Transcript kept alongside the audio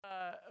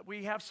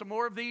we have some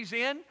more of these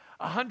in.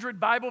 100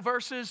 Bible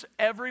verses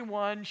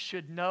everyone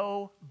should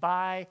know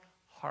by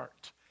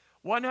heart.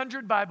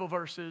 100 Bible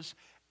verses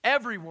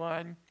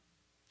everyone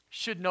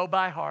should know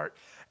by heart.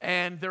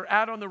 And they're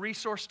out on the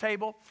resource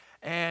table.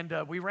 And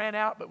we ran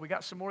out, but we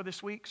got some more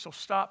this week. So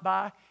stop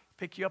by,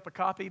 pick you up a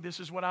copy. This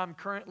is what I'm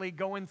currently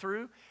going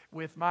through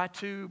with my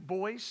two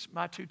boys,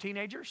 my two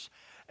teenagers.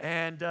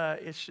 And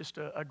it's just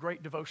a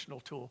great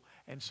devotional tool.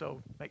 And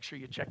so make sure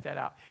you check that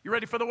out. You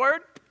ready for the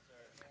word?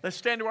 Let's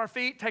stand to our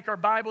feet, take our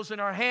Bibles in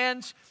our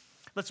hands.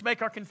 Let's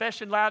make our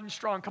confession loud and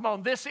strong. Come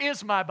on, this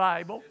is my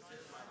Bible.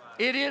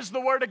 It is the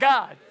Word of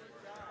God,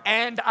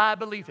 and I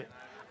believe it.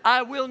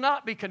 I will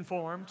not be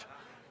conformed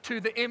to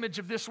the image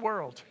of this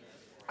world.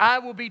 I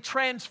will be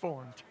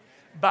transformed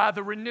by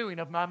the renewing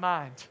of my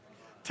mind.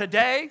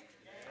 Today,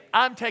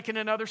 I'm taking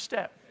another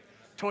step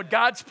toward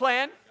God's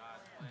plan,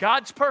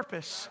 God's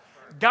purpose,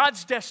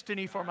 God's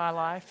destiny for my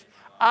life.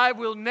 I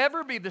will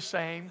never be the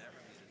same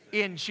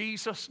in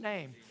Jesus'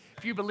 name.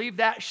 If you believe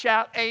that,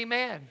 shout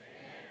amen.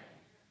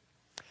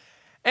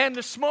 And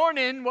this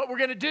morning, what we're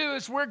going to do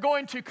is we're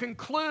going to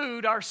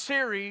conclude our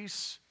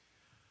series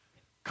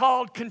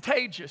called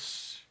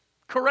Contagious,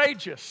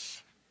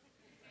 Courageous.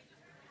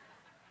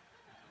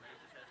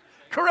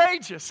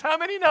 Courageous. How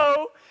many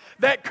know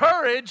that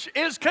courage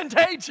is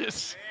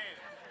contagious?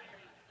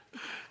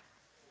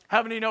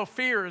 How many know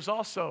fear is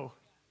also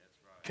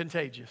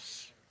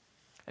contagious?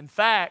 In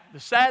fact, the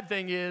sad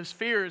thing is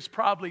fear is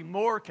probably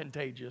more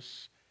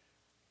contagious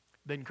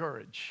than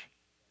courage.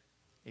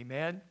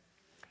 Amen?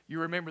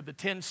 You remember the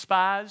 10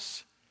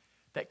 spies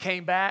that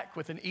came back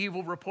with an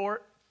evil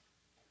report?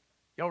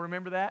 Y'all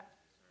remember that?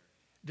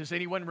 Does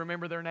anyone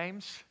remember their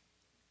names?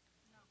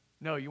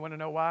 No, you want to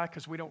know why?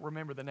 Because we don't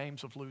remember the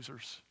names of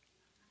losers.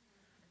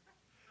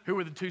 Who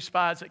were the 2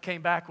 spies that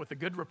came back with a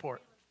good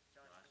report?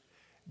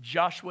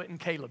 Joshua and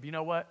Caleb. You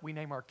know what? We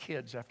name our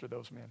kids after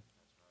those men.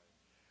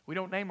 We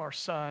don't name our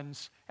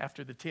sons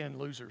after the 10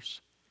 losers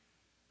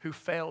who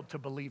failed to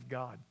believe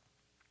God.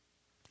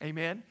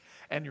 Amen?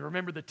 And you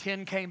remember the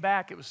 10 came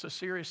back. It was a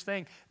serious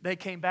thing. They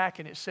came back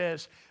and it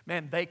says,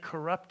 man, they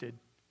corrupted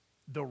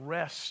the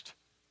rest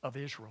of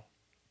Israel,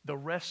 the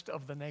rest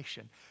of the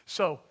nation.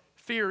 So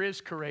fear is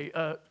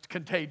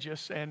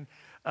contagious,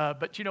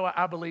 but you know what?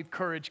 I believe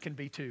courage can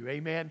be too.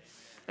 Amen?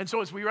 And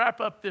so as we wrap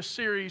up this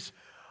series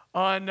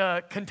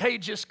on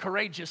contagious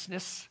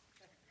courageousness,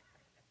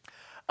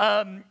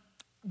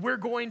 we're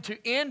going to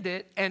end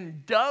it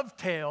and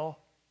dovetail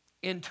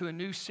into a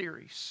new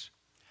series.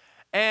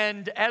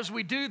 And as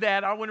we do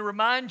that, I want to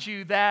remind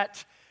you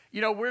that,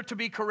 we're to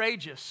be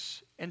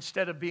courageous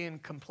instead of being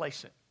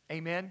complacent.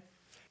 Amen?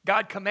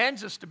 God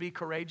commands us to be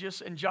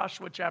courageous in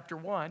Joshua chapter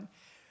 1.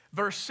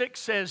 Verse 6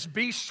 says,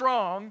 be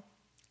strong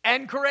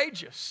and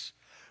courageous,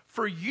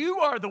 for you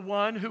are the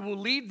one who will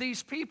lead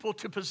these people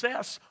to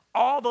possess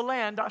all the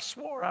land I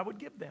swore I would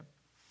give them.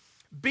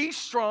 Be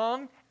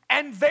strong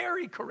and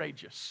very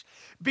courageous.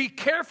 Be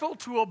careful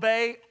to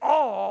obey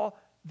all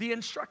the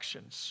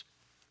instructions.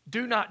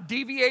 Do not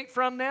deviate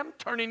from them,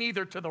 turning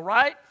either to the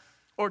right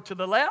or to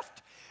the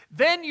left.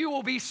 Then you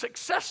will be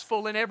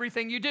successful in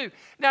everything you do.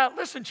 Now,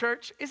 listen,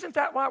 church, isn't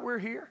that why we're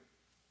here?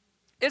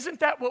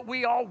 Isn't that what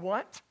we all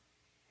want?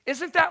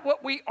 Isn't that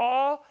what we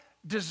all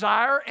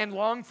desire and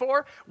long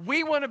for?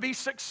 We want to be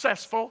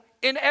successful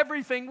in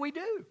everything we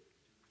do.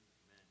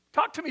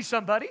 Talk to me,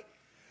 somebody.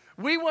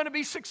 We want to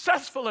be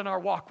successful in our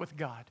walk with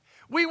God.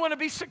 We want to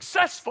be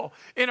successful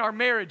in our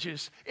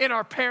marriages, in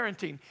our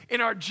parenting, in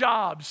our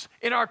jobs,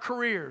 in our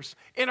careers,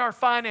 in our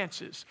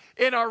finances,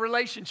 in our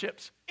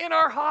relationships, in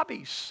our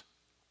hobbies.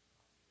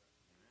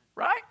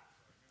 Right?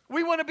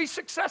 We want to be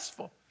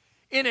successful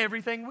in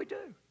everything we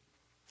do.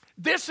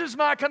 This is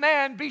my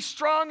command, be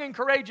strong and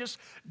courageous.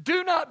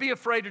 Do not be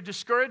afraid or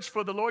discouraged,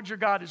 for the Lord your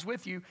God is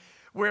with you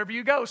wherever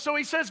you go. So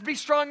he says, be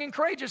strong and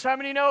courageous. How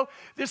many know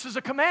this is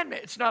a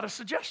commandment? It's not a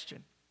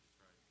suggestion.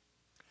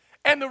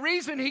 And the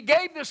reason he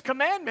gave this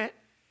commandment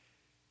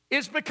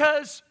is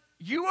because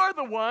you are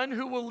the one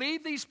who will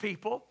lead these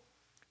people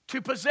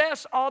to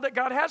possess all that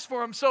God has for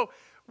them. So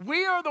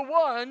we are the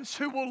ones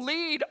who will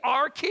lead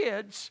our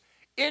kids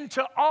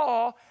into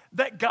all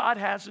that God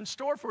has in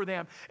store for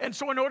them. And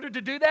so in order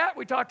to do that,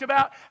 we talked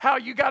about how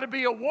you got to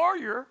be a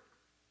warrior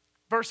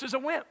versus a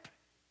wimp.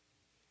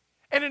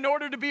 And in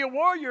order to be a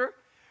warrior,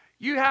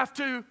 you have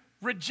to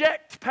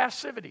reject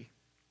passivity.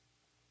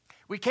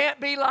 We can't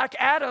be like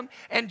Adam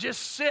and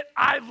just sit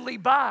idly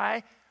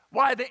by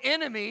while the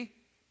enemy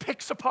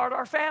picks apart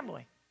our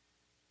family.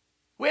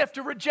 We have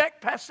to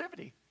reject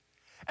passivity.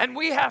 And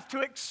we have to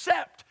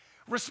accept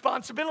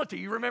responsibility.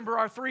 You remember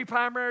our 3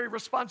 primary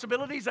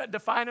responsibilities that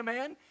define a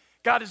man?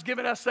 God has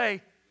given us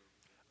a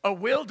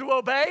will to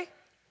obey,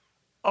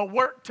 a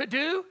work to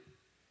do,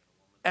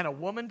 and a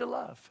woman to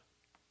love.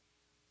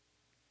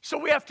 So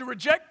we have to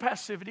reject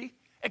passivity,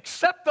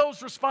 accept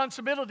those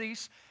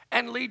responsibilities,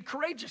 and lead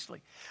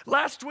courageously.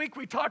 Last week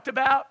we talked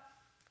about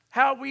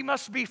how we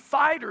must be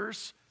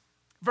fighters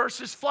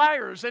versus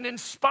flyers. And in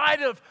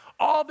spite of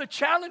all the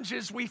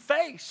challenges we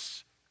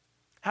face,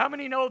 how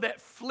many know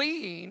that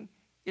fleeing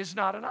is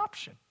not an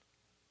option?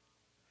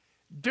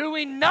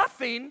 doing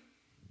nothing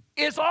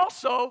is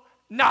also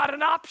not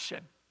an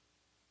option.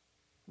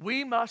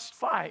 We must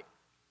fight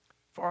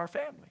for our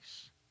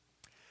families.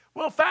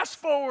 Well, fast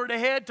forward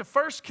ahead to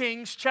 1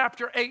 Kings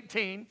chapter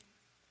 18.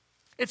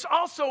 It's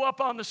also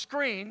up on the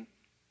screen.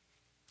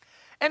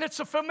 And it's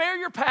a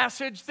familiar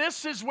passage.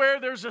 This is where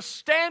there's a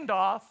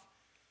standoff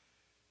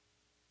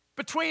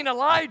between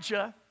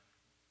Elijah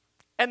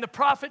and the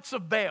prophets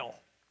of Baal.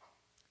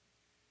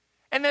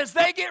 And as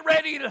they get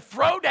ready to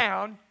throw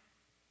down,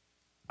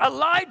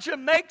 Elijah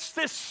makes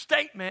this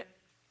statement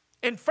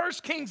in 1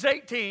 Kings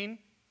 18,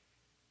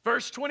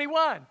 verse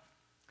 21.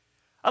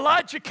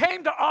 Elijah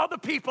came to all the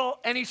people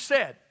and he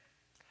said,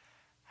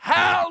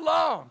 how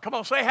long? Come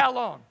on, say how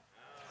long.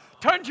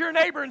 Turn to your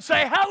neighbor and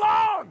say, how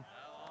long?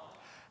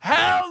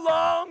 How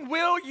long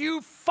will you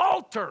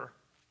falter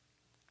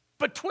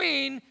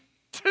between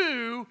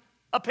two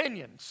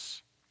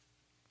opinions?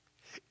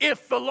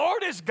 If the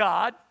Lord is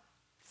God,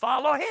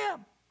 follow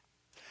him.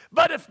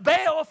 But if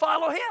Baal,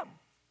 follow him.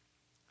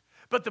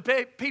 But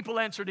the people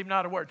answered him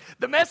not a word.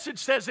 The Message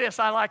says this,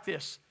 I like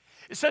this.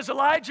 It says,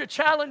 Elijah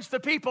challenged the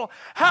people,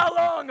 how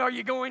long are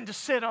you going to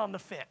sit on the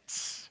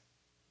fence?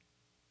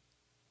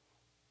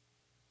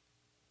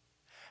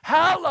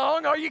 How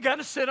long are you going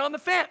to sit on the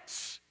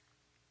fence?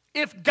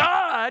 If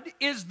God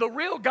is the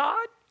real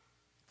God,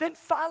 then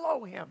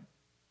follow him.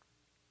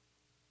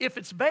 If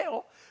it's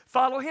Baal,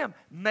 follow him.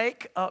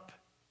 Make up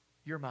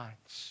your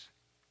minds.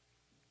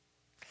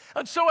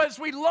 And so as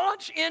we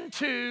launch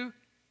into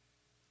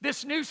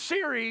this new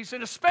series,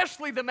 and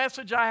especially the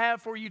message I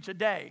have for you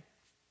today,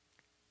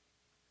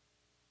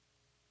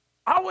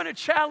 I want to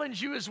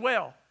challenge you as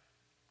well.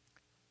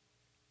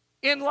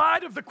 In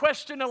light of the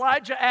question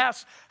Elijah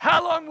asked,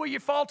 how long will you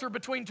falter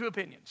between two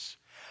opinions?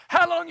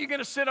 How long are you going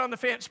to sit on the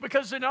fence?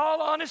 Because in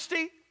all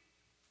honesty,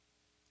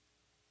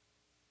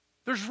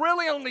 there's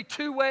really only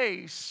two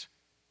ways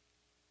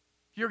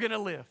you're going to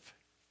live.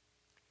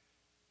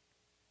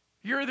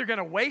 You're either going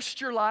to waste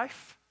your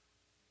life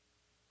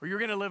or you're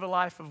going to live a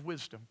life of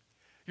wisdom.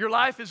 Your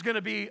life is going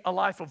to be a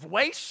life of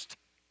waste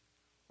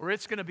or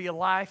it's going to be a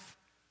life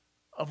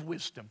of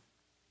wisdom.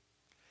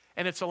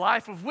 And it's a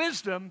life of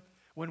wisdom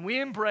when we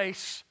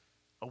embrace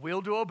a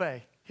will to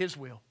obey, his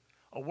will,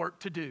 a work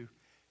to do,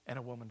 and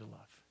a woman to love.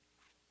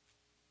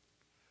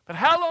 But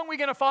how long are we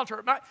going to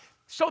falter?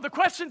 So the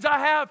questions I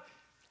have,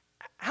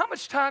 how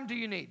much time do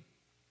you need?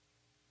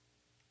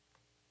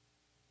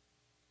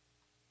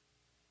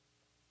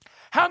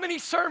 How many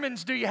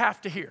sermons do you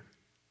have to hear?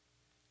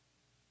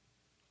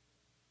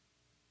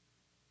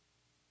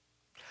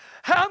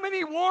 How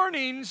many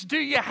warnings do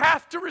you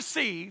have to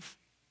receive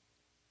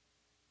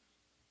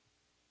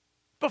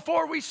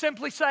before we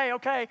simply say,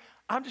 okay,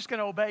 I'm just going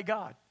to obey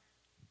God?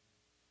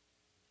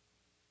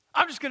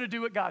 I'm just going to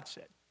do what God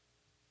said.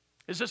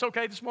 Is this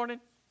okay this morning?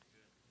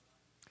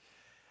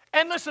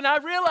 And listen, I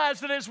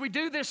realize that as we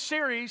do this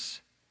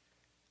series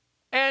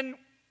and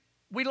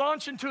we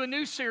launch into a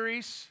new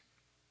series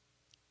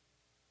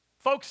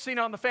focusing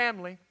on the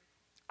family,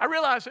 I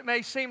realize it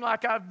may seem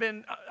like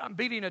I'm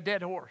beating a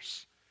dead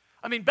horse.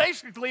 I mean,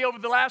 basically over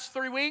the last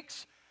 3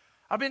 weeks,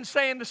 I've been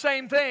saying the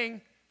same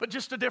thing, but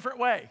just a different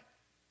way.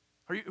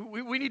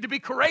 We need to be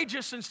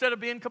courageous instead of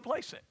being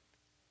complacent.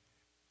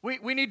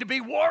 We need to be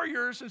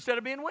warriors instead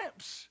of being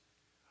wimps.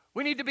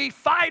 We need to be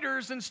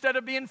fighters instead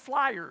of being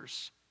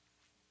flyers.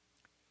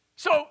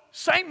 So,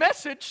 same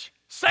message,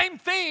 same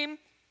theme,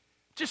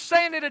 just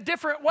saying it a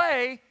different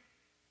way.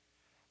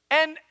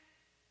 And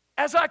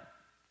as I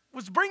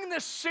was bringing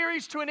this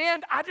series to an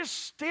end, I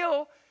just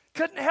still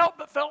couldn't help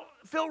but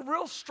feel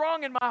real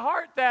strong in my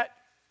heart that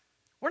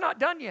we're not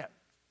done yet.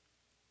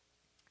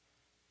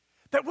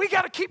 That we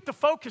got to keep the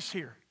focus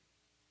here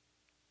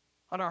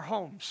on our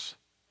homes.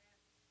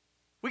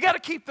 We got to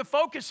keep the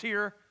focus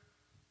here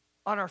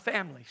on our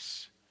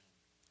families.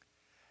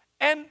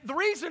 And the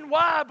reason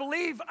why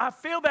I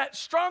feel that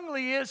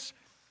strongly is,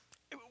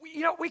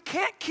 we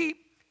can't keep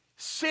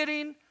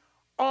sitting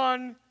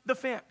on the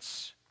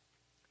fence.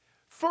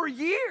 For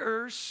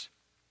years,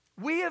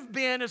 we have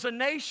been, as a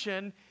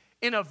nation,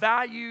 in a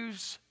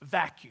values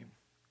vacuum.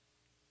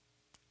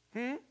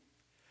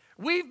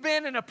 We've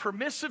been in a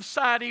permissive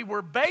society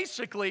where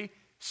basically,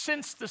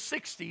 since the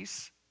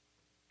 60s,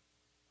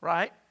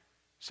 right?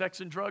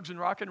 Sex and drugs and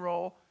rock and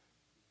roll,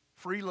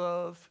 free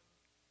love,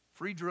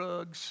 free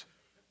drugs.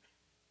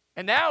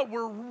 And now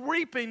we're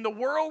reaping the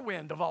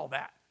whirlwind of all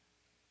that.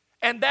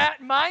 And that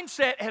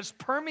mindset has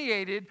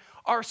permeated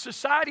our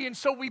society. And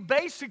so we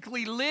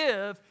basically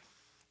live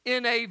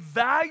in a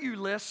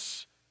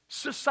valueless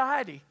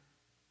society.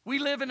 We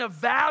live in a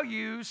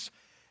values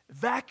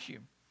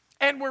vacuum.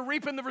 And we're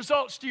reaping the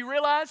results. Do you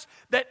realize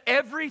that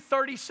every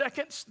 30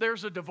 seconds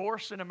there's a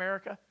divorce in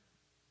America?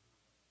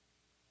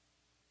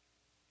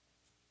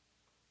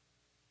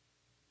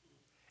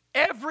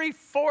 Every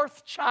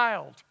fourth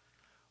child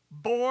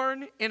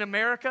born in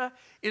America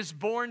is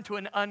born to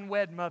an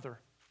unwed mother.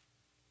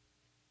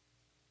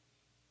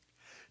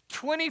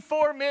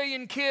 24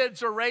 million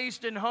kids are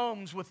raised in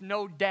homes with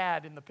no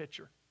dad in the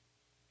picture.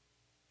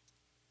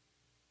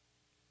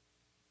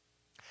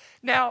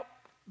 Now,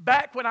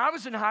 back when I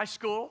was in high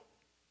school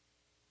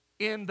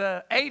in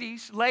the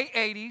 80s, late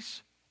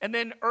 80s, and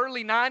then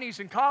early 90s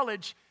in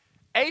college,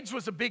 AIDS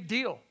was a big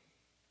deal.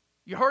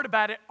 You heard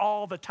about it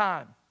all the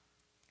time.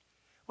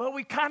 Well,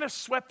 we kind of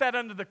swept that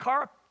under the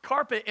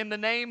carpet in the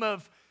name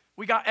of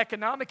we got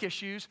economic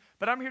issues,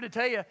 but I'm here to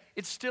tell you,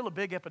 it's still a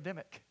big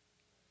epidemic.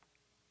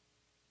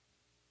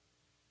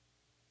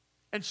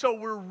 And so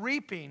we're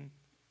reaping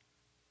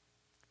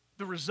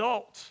the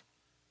result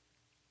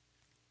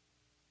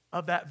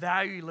of that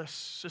valueless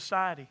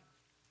society.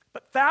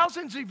 But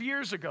thousands of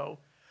years ago,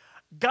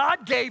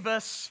 God gave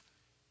us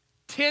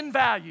 10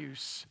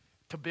 values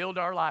to build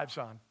our lives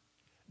on.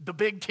 The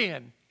Big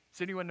 10.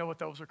 Does anyone know what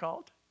those are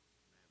called?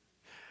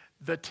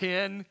 The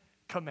 10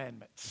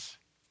 Commandments.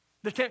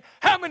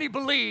 How many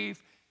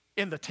believe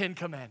in the 10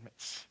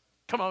 Commandments?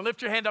 Come on,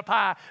 lift your hand up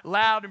high,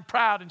 loud and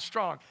proud and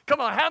strong. Come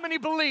on, how many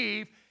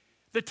believe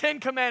the 10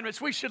 Commandments,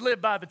 we should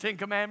live by the 10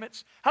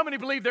 Commandments? How many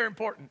believe they're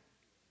important?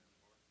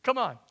 Come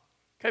on.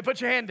 Okay,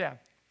 put your hand down.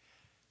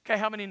 Okay,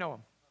 how many know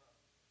them?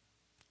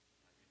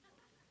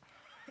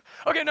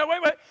 Okay, no,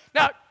 wait.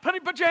 Now,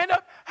 put your hand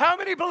up. How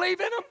many believe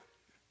in them?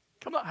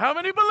 Come on, how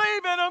many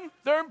believe in them?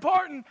 They're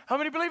important. How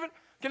many believe in them?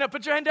 Okay, now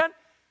put your hand down.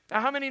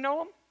 Now, how many know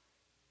them?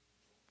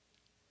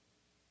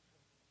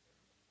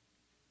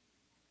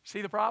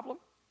 See the problem?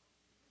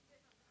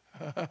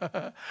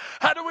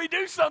 How do we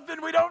do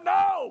something we don't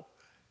know?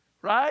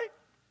 Right?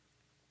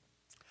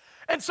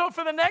 And so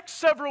for the next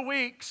several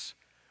weeks,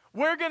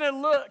 we're going to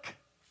look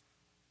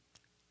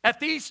at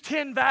these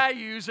 10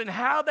 values and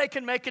how they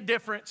can make a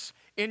difference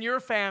in your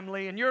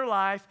family, in your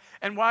life,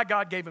 and why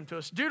God gave them to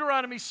us.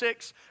 Deuteronomy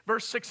 6,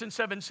 verse 6 and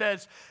 7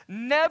 says,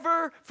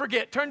 never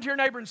forget. Turn to your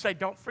neighbor and say,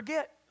 don't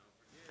forget.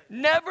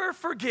 Never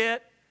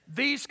forget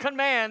these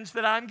commands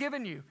that I'm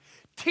giving you.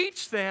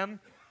 Teach them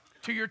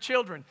to your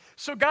children.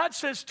 So God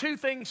says two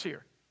things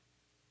here.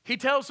 He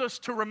tells us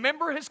to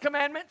remember his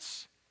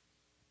commandments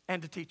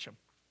and to teach them.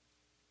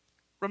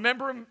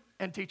 Remember them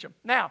and teach them.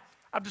 Now,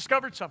 I've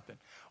discovered something.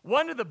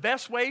 One of the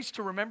best ways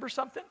to remember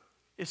something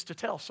is to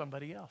tell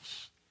somebody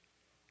else.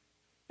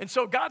 And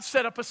so God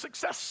set up a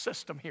success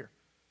system here.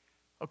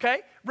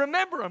 Okay?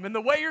 Remember them. And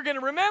the way you're going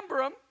to remember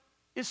them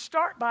is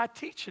start by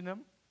teaching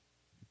them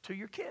to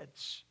your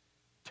kids,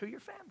 to your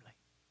family.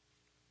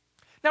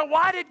 Now,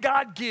 why did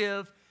God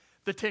give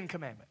the 10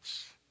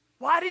 Commandments?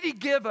 Why did he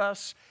give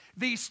us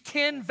these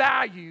 10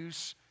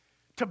 values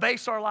to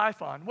base our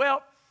life on?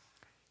 Well,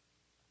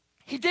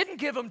 he didn't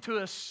give them to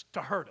us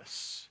to hurt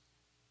us.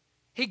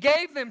 He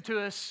gave them to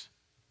us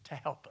to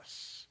help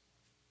us.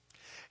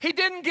 He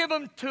didn't give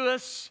them to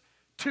us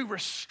to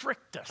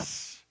restrict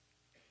us.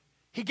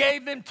 He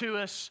gave them to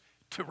us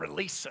to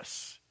release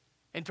us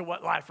into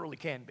what life really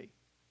can be.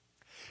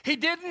 He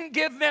didn't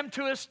give them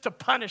to us to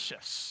punish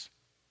us.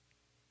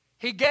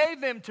 He gave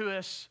them to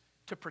us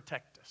to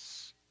protect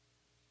us.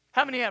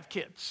 How many have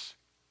kids?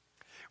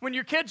 When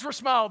your kids were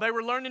small, they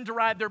were learning to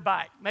ride their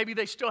bike. Maybe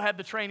they still had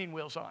the training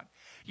wheels on.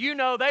 You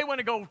know they want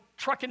to go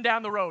trucking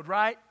down the road,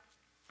 right?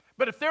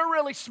 But if they're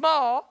really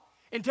small,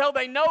 until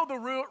they know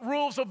the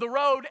rules of the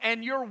road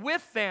and you're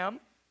with them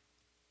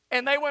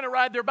and they want to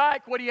ride their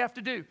bike, what do you have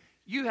to do?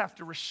 You have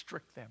to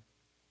restrict them.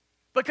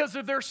 Because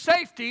of their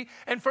safety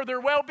and for their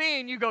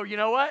well-being, you go, you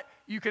know what?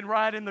 You can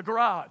ride in the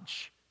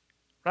garage,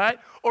 right?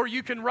 Or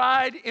you can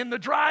ride in the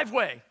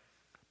driveway.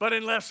 But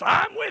unless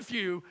I'm with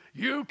you,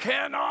 you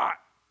cannot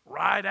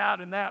ride out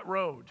in that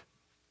road.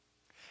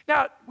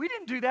 Now, we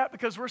didn't do that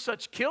because we're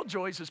such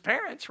killjoys as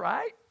parents,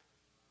 right?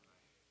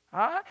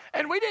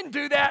 And we didn't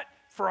do that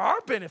for our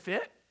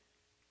benefit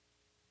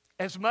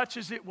as much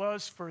as it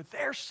was for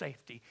their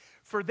safety,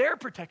 for their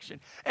protection.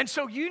 And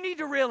so you need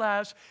to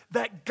realize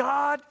that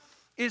God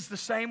is the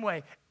same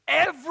way.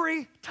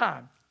 Every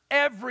time.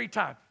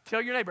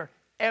 Tell your neighbor,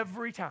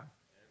 every time.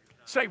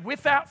 Say,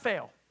 without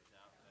fail.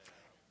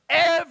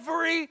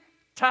 Every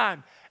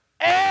time.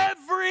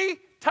 Every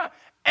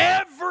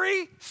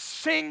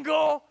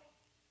single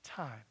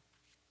time.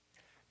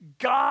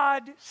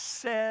 God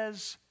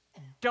says,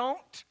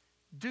 don't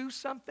do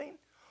something,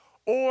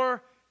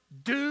 or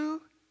do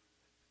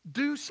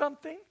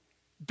something.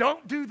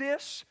 Don't do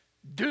this,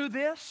 do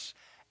this.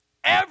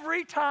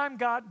 Every time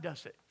God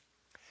does it.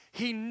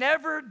 He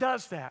never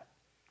does that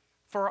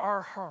for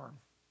our harm,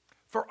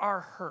 for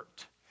our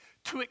hurt,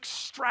 to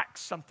extract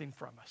something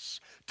from us,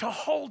 to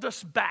hold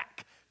us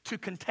back, to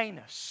contain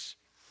us.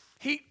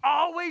 He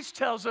always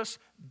tells us,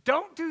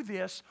 don't do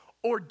this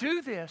or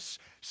do this,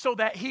 so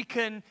that he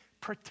can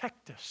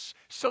protect us,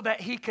 so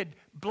that he could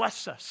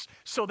bless us,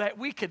 so that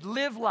we could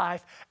live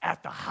life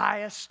at the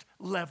highest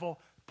level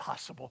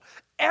possible.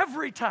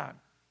 Every time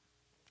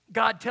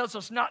God tells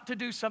us not to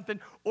do something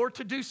or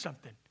to do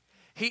something,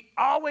 he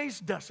always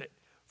does it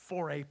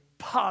for a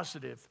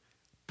positive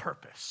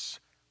purpose.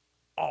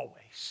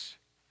 Always.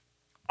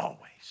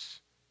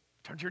 Always.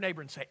 Turn to your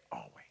neighbor and say,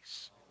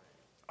 always.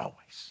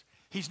 Always.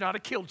 He's not a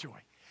killjoy.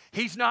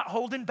 He's not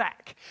holding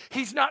back.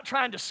 He's not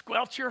trying to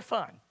squelch your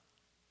fun.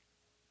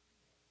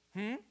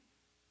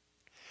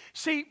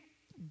 See,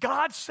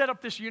 God set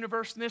up this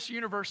universe, and this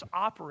universe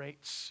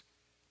operates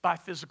by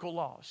physical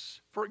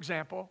laws. For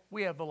example,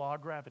 we have the law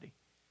of gravity.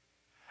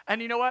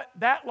 And you know what?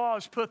 That law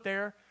is put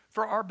there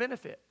for our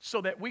benefit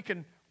so that we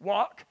can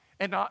walk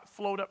and not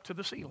float up to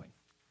the ceiling.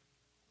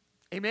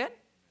 Amen?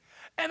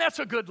 And that's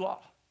a good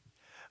law.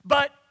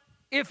 But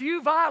if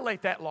you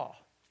violate that law,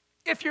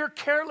 if you're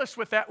careless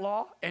with that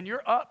law and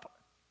you're up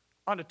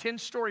on a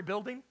 10-story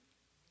building,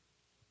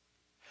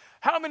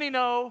 how many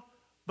know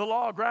the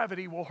law of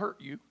gravity will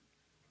hurt you?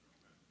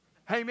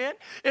 Amen?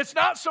 It's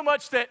not so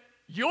much that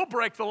you'll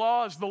break the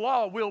law as the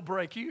law will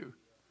break you.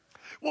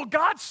 Well,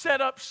 God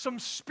set up some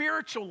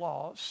spiritual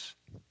laws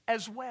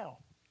as well.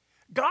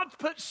 God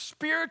put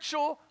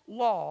spiritual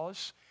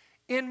laws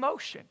in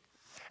motion.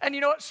 And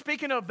you know what?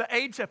 Speaking of the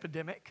AIDS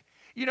epidemic,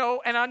 you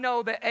know, and I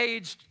know that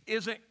AIDS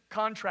isn't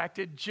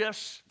contracted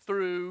just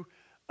through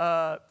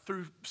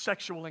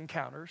sexual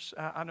encounters.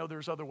 I know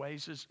there's other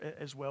ways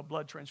as well,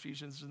 blood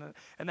transfusions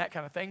and that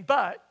kind of thing.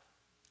 But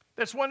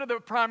that's one of the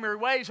primary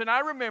ways. And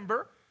I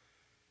remember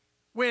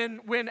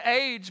when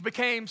AIDS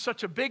became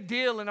such a big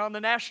deal and on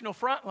the national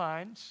front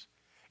lines,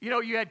 you know,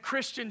 you had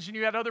Christians and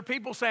you had other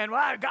people saying,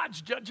 well,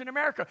 God's judging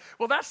America.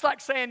 Well, that's like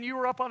saying you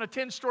were up on a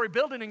 10-story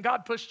building and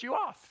God pushed you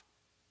off.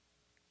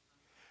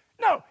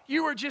 No,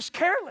 you were just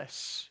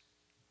careless.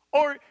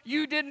 Or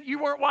you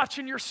weren't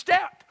watching your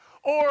step.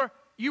 Or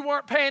you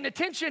weren't paying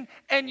attention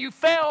and you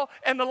fell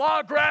and the law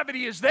of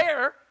gravity is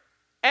there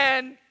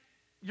and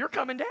you're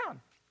coming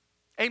down.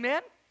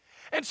 Amen?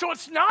 And so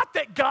it's not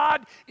that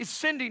God is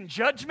sending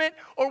judgment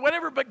or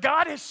whatever, but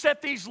God has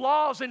set these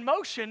laws in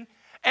motion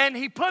and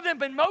He put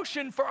them in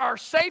motion for our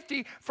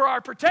safety, for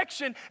our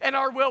protection, and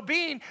our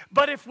well-being.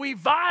 But if we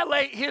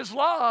violate His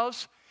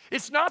laws,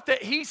 it's not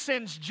that He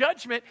sends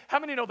judgment. How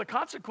many know the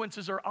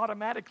consequences are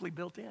automatically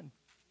built in?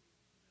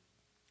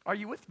 Are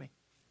you with me?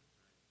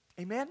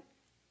 Amen?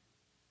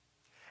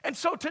 And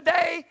so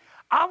today,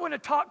 I want to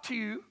talk to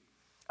you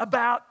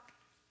about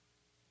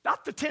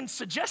not the 10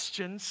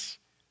 suggestions,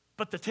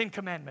 but the 10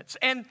 commandments.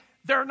 And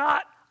they're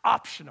not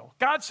optional.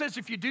 God says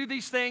if you do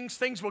these things,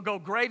 things will go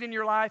great in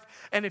your life.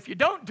 And if you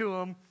don't do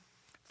them,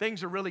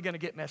 things are really going to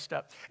get messed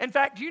up. In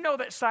fact, do you know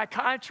that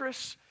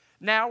psychiatrists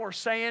now are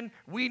saying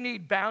we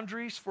need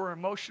boundaries for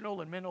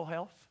emotional and mental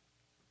health?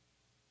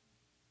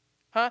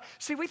 Huh?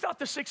 See, we thought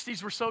the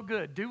 60s were so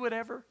good. Do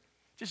whatever.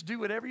 Just do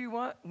whatever you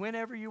want,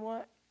 whenever you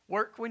want.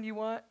 Work when you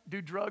want.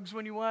 Do drugs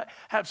when you want.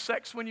 Have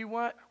sex when you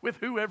want. With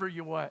whoever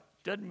you want.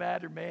 Doesn't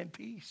matter, man.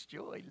 Peace,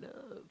 joy,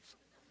 love.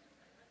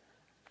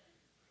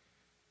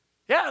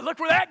 Yeah, look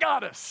where that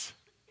got us.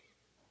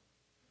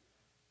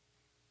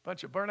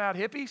 Bunch of burnout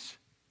hippies.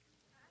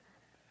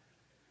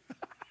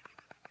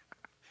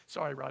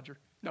 Sorry, Roger.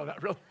 No,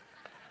 not really.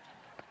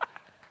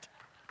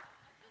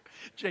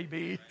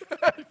 JB.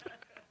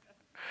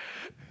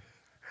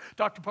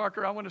 Dr.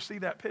 Parker, I want to see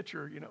that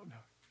picture. You know, no.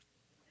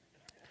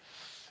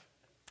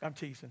 I'm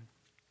teasing.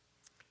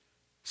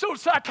 So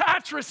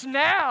psychiatrists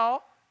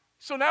now,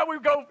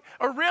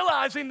 are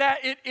realizing that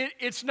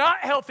it's not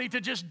healthy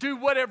to just do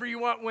whatever you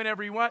want,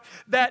 whenever you want.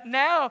 That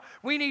now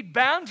we need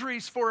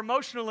boundaries for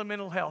emotional and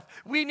mental health.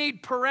 We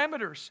need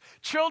parameters.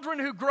 Children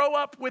who grow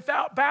up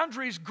without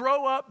boundaries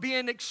grow up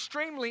being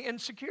extremely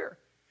insecure.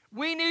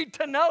 We need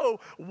to know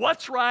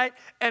what's right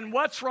and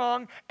what's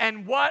wrong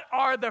and what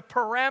are the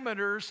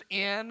parameters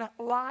in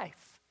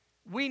life.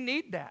 We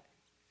need that.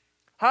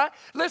 Huh?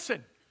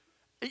 Listen,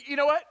 you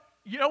know what?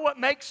 You know what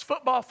makes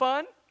football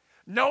fun?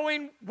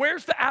 Knowing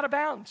where's the out of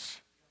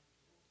bounds.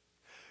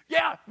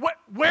 Yeah,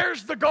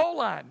 where's the goal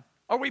line?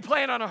 Are we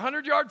playing on a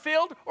 100-yard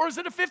field or is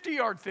it a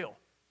 50-yard field?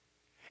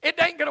 It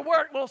ain't going to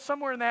work. Well,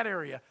 somewhere in that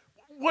area.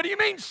 What do you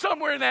mean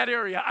somewhere in that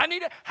area?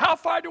 How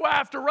far do I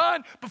have to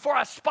run before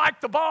I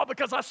spike the ball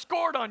because I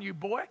scored on you,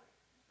 boy?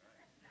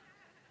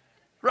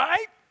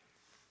 Right?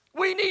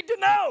 We need to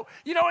know.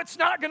 You know, it's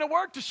not going to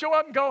work to show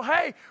up and go,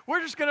 hey,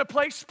 we're just going to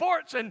play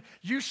sports. And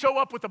you show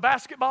up with the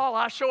basketball,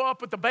 I show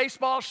up with the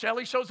baseball,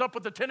 Shelly shows up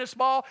with the tennis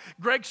ball,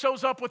 Greg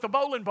shows up with the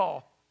bowling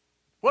ball.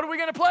 What are we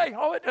going to play?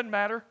 Oh, it doesn't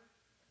matter.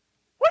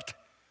 What?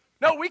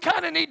 No, we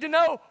kind of need to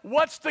know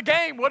what's the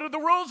game. What are the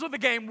rules of the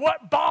game?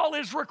 What ball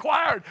is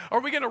required? Are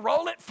we going to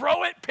roll it,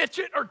 throw it, pitch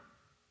it, or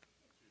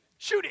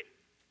shoot it?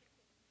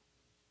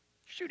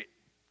 Shoot it.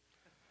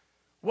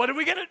 What are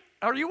we going to,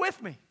 are you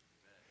with me?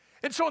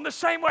 And so in the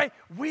same way,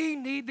 we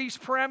need these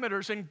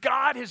parameters, and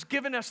God has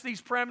given us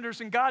these parameters,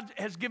 and God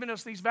has given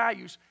us these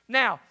values.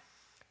 Now,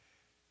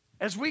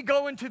 as we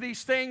go into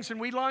these things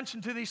and we launch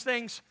into these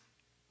things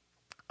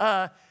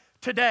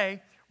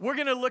today, we're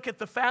going to look at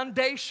the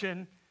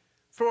foundation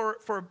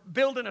for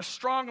building a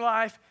strong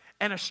life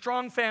and a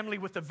strong family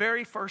with the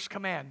very first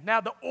command. Now,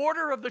 the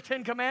order of the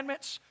 10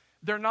 commandments,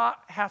 they're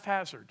not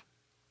haphazard.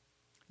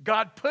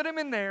 God put them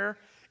in there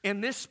in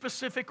this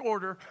specific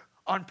order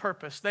on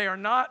purpose. They are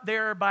not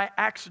there by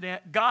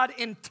accident. God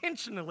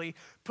intentionally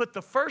put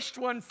the first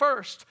one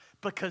first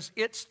because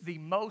it's the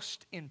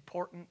most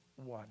important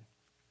one.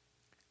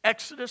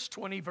 Exodus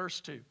 20 verse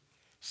 2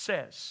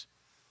 says,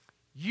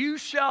 "You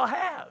shall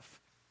have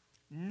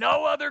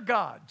no other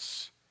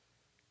gods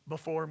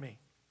before me."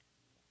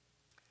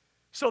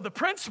 So the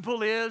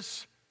principle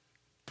is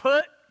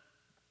put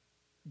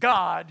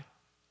God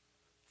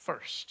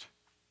first.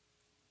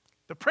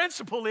 The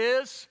principle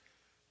is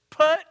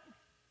put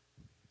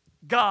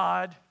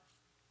God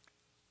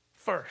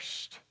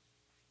first.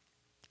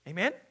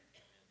 Amen?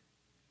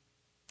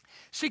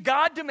 See,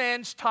 God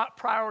demands top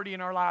priority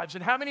in our lives.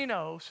 And how many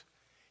knows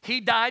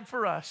He died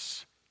for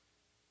us?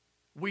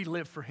 We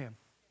live for Him.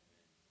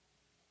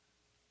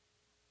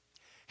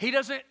 He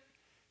doesn't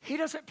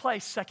play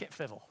second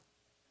fiddle.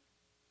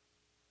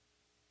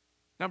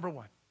 Number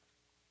one.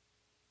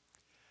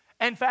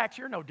 In fact,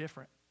 you're no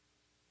different.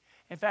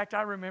 In fact,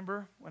 I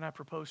remember when I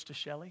proposed to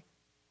Shelley,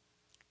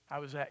 I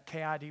was at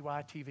KIDY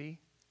TV. I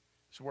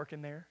was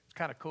working there. It's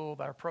kind of cool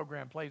that our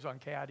program plays on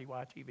KIDY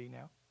TV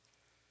now.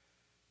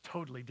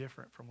 Totally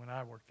different from when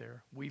I worked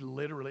there. We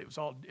literally, it was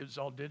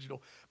all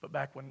digital, but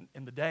back when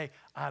in the day,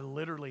 I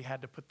literally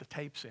had to put the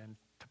tapes in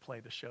to play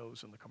the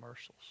shows and the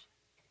commercials.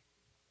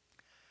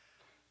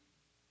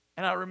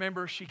 And I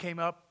remember she came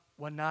up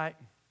one night.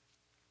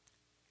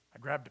 I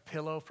grabbed a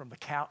pillow from the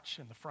couch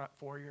in the front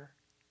foyer,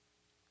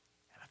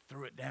 and I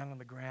threw it down on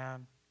the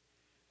ground,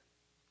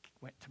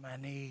 went to my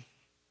knee,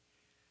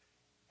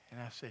 and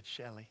I said,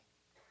 Shelley,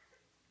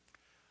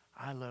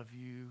 I love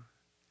you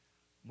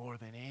more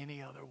than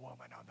any other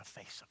woman on the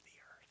face of the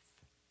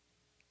earth.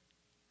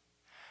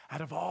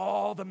 Out of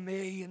all the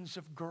millions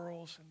of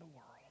girls in the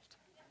world,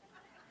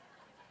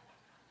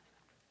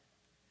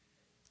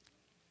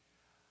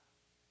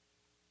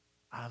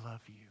 I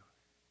love you.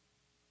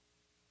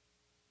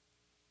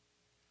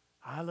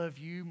 I love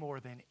you more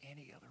than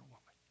any other woman.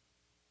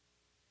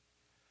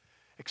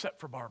 Except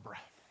for Barbara.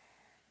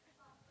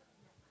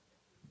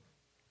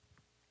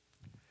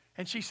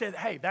 And she said,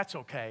 hey, that's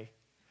okay.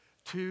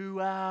 2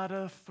 out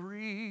of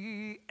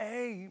 3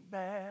 ain't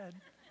bad.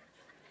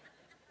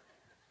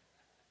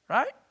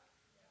 Right?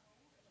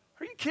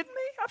 Are you kidding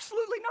me?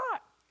 Absolutely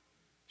not.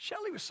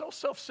 Shelley was so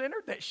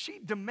self-centered that she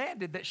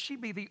demanded that she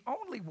be the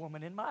only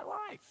woman in my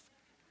life.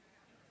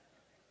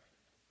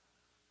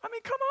 I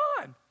mean, come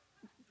on.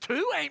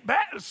 2 ain't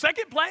bad.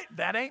 Second place,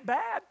 that ain't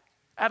bad.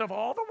 Out of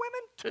all the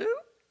women, 2?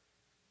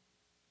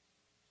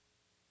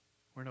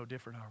 We're no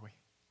different, are we?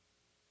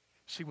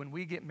 See, when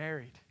we get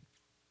married,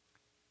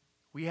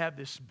 we have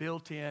this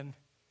built-in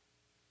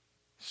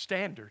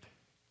standard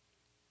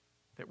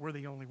that we're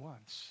the only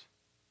ones.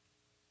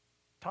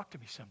 Talk to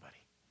me, somebody.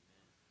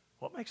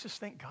 What makes us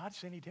think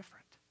God's any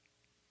different?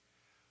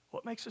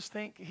 What makes us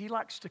think He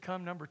likes to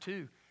come, number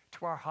 2,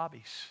 to our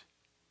hobbies,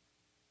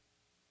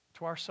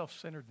 to our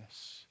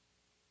self-centeredness,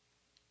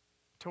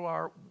 to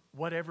our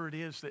whatever it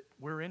is that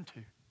we're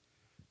into?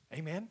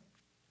 Amen?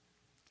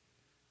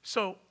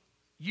 So,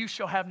 you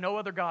shall have no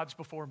other gods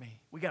before me.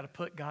 We got to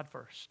put God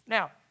first.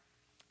 Now,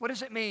 what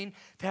does it mean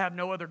to have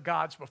no other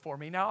gods before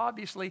me? Now,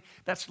 obviously,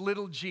 that's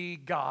little g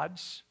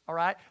gods, all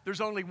right? There's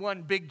only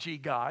one big G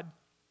God,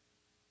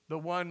 the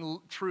one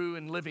true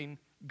and living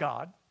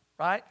God,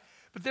 right?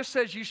 But this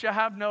says you shall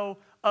have no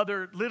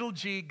other little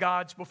g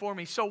gods before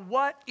me. So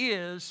what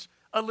is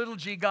a little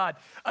g God?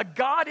 A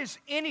God is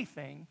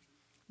anything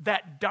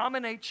that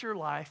dominates your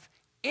life,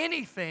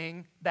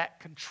 anything that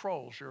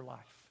controls your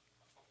life.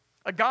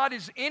 A God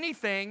is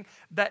anything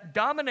that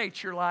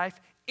dominates your life,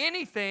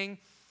 anything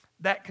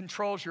that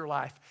controls your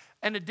life.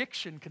 An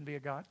addiction can be a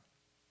God.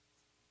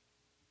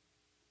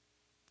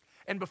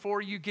 And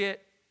before you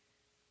get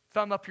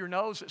thumb up your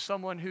nose at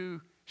someone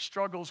who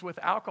struggles with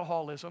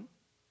alcoholism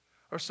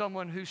or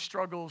someone who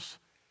struggles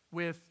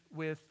with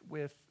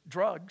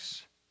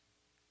drugs,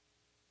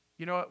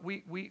 you know,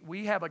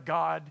 we have a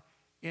God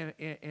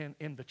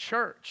in the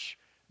church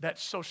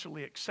that's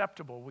socially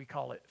acceptable. We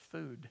call it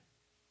food.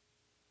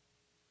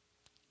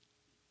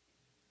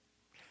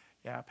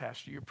 Yeah,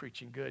 Pastor, you're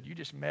preaching good. You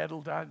just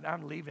meddled.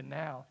 I'm leaving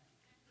now.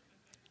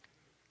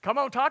 Come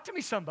on, talk to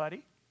me,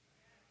 somebody.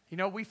 You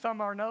know, we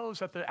thumb our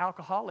nose at the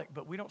alcoholic,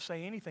 but we don't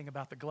say anything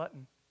about the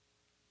glutton.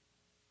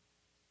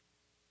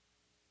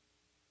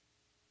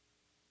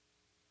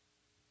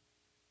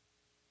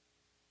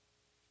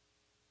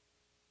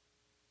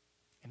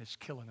 And it's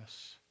killing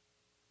us.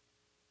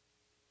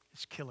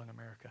 It's killing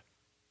America.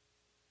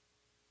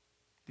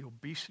 The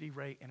obesity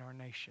rate in our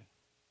nation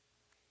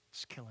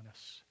is killing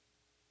us.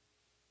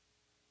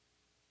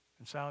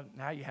 And so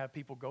now you have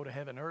people go to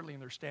heaven early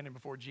and they're standing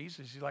before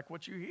Jesus. He's like,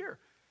 what you hear?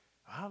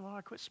 Oh, Lord,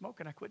 I quit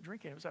smoking. I quit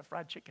drinking. It was that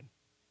fried chicken.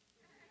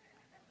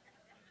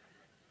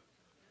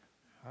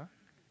 Huh?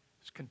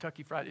 It's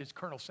Kentucky Fried. It's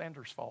Colonel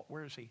Sanders' fault.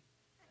 Where is he?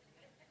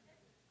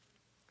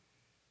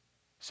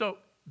 So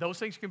those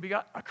things can be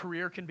God. A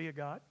career can be a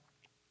God.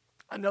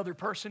 Another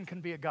person can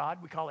be a God.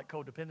 We call it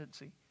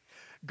codependency.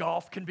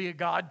 Golf can be a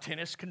God.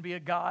 Tennis can be a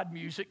God.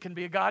 Music can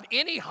be a God.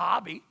 Any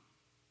hobby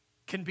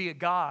can be a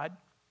God.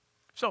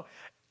 So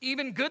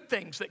even good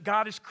things that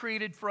God has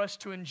created for us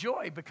to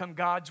enjoy become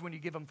gods when you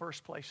give them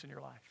first place in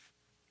your life.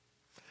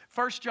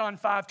 1 John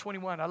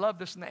 5:21, I love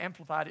this in the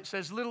Amplified. It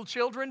says, little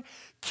children,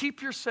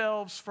 keep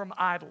yourselves from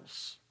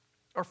idols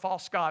or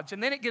false gods.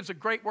 And then it gives a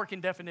great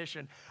working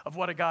definition of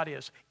what a God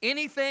is.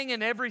 Anything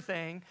and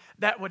everything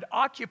that would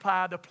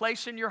occupy the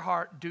place in your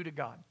heart due to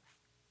God.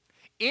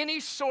 any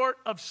sort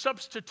of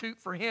substitute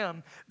for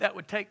Him that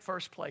would take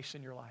first place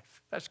in your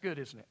life. That's good,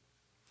 isn't it?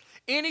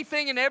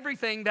 Anything and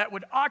everything that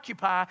would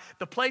occupy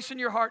the place in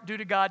your heart due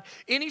to God,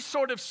 any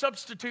sort of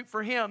substitute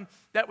for Him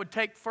that would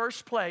take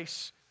first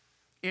place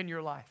in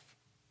your life.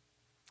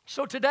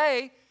 So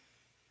today,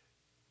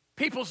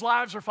 people's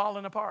lives are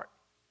falling apart.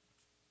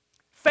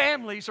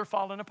 Families are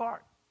falling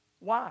apart.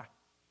 Why?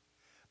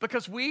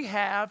 Because we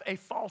have a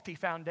faulty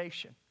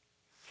foundation.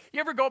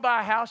 You ever go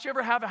by a house? You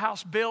ever have a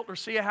house built or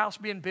see a house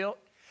being built?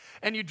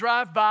 And you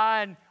drive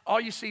by and all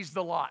you see is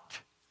the lot.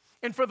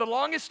 And for the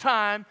longest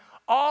time,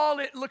 all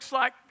it looks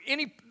like,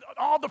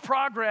 all the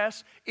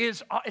progress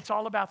is, it's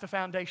all about the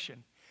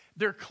foundation.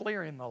 They're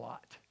clearing the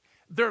lot.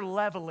 They're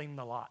leveling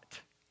the lot.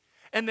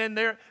 And then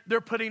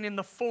they're putting in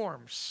the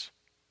forms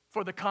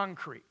for the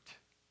concrete,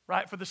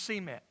 right? For the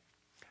cement.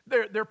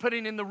 They're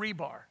putting in the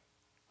rebar,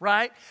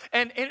 right?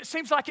 And it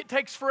seems like it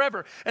takes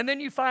forever. And then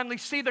you finally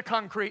see the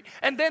concrete,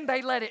 and then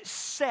they let it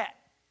set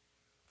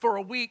for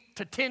a week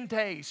to 10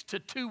 days to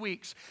 2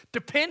 weeks,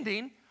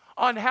 depending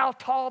on how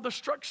tall the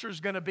structure is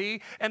going to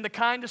be and the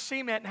kind of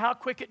cement and how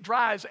quick it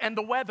dries and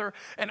the weather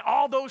and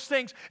all those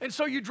things. And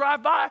so you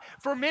drive by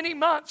for many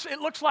months, it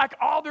looks like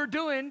all they're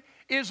doing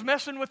is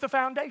messing with the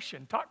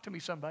foundation. Talk to me,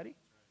 somebody.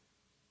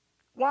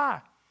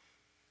 Why?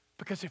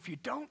 Because if you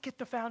don't get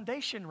the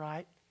foundation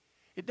right,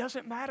 it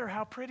doesn't matter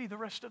how pretty the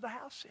rest of the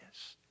house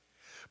is.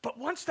 But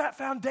once that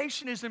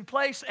foundation is in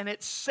place and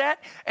it's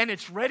set and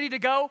it's ready to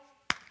go,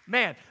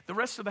 man, the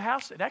rest of the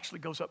house, it actually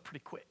goes up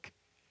pretty quick.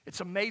 It's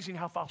amazing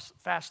how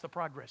fast the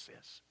progress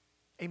is.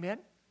 Amen?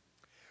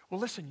 Well,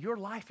 listen, your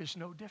life is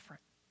no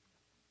different.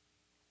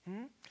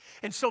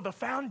 And so the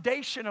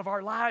foundation of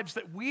our lives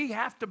that we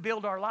have to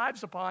build our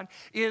lives upon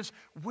is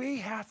we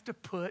have to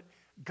put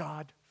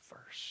God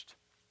first.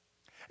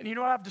 And you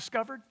know what I've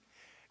discovered?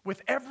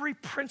 With every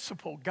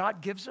principle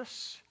God gives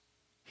us,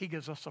 He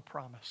gives us a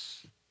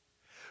promise.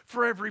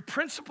 For every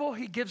principle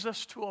He gives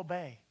us to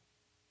obey,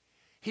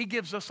 He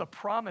gives us a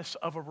promise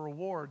of a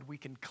reward we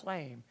can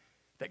claim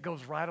that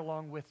goes right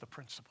along with the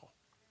principle.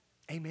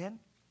 Amen?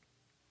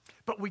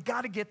 But we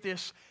got to get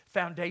this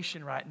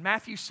foundation right. In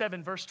Matthew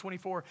 7, verse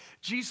 24,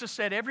 Jesus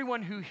said,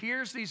 everyone who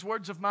hears these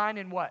words of mine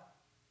and what?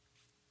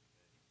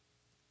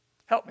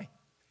 Help me.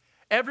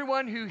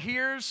 Everyone who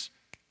hears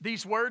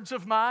these words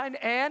of mine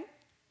and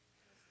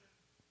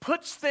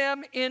puts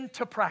them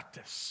into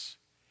practice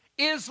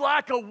is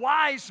like a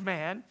wise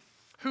man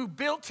who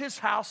built his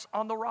house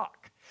on the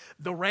rock.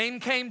 The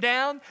rain came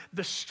down,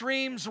 the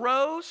streams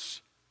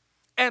rose,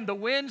 and the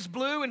winds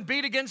blew and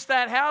beat against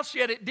that house,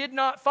 yet it did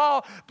not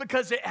fall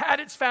because it had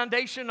its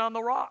foundation on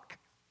the rock.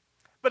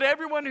 But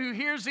everyone who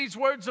hears these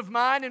words of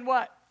mine and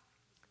what?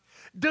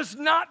 Does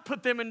not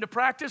put them into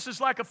practice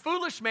is like a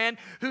foolish man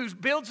who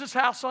builds his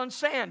house on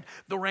sand.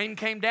 The rain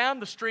came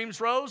down, the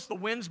streams rose, the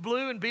winds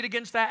blew and beat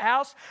against that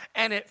house,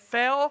 and it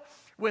fell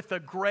with a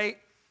great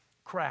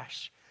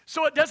crash.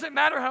 So it doesn't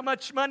matter how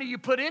much money you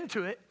put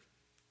into it.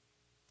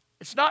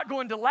 It's not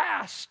going to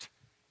last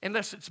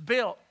unless it's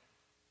built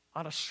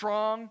on a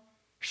strong,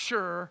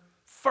 sure,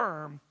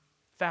 firm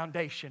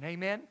foundation.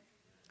 Amen?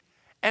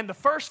 And the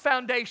first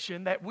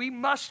foundation that we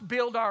must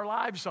build our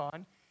lives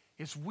on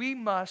is we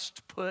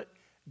must put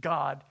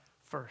God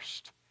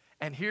first.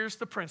 And here's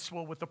the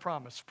principle with the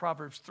promise,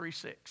 Proverbs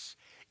 3:6.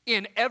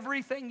 In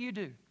everything you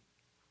do,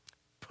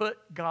 put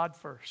God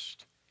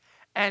first,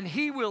 and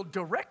He will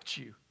direct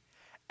you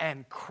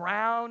and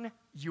crown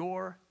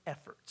your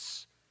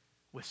efforts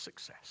with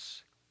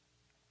success.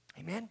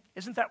 Amen?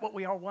 Isn't that what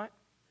we all want?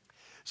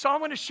 So I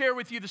want to share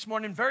with you this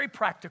morning, very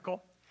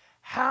practical,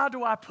 how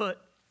do I put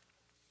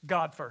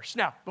God first?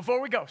 Now, before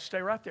we go,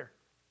 stay right there.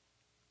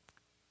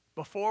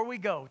 Before we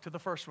go to the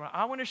first one,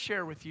 I want to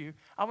share with you,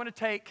 I want to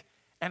take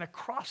an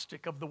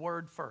acrostic of the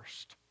word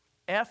first.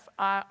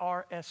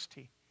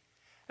 F-I-R-S-T.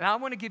 And I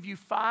want to give you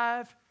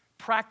 5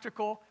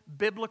 practical,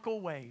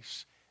 biblical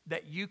ways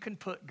that you can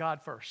put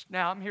God first.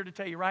 Now, I'm here to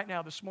tell you right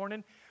now this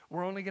morning,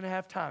 we're only going to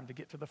have time to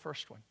get to the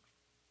first one.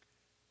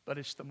 But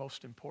it's the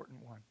most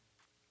important one.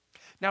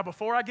 Now,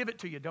 before I give it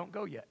to you, don't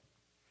go yet.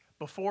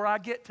 Before I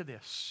get to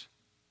this,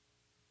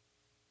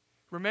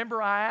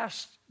 remember I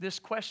asked this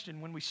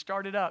question when we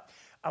started up.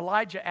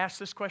 Elijah asked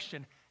this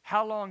question,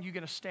 how long are you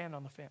going to stand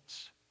on the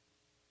fence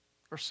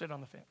or sit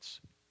on the fence?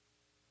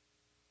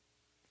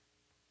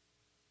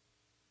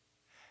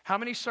 How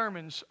many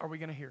sermons are we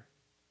going to hear?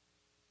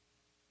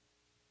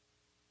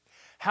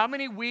 How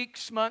many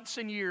weeks, months,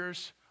 and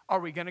years are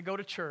we going to go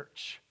to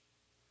church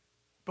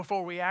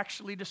before we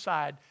actually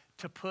decide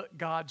to put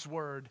God's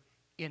word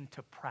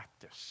into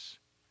practice?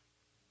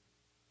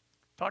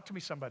 Talk to me,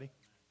 somebody.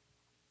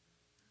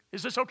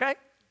 Is this okay?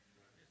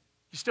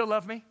 You still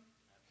love me?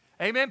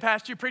 Amen,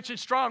 Pastor. You're preaching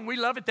strong. We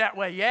love it that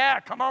way. Yeah,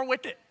 come on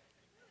with it.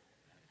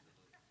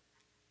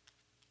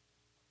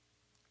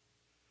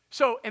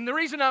 So, and the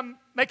reason I'm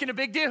making a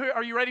big deal here,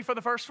 are you ready for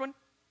the first one?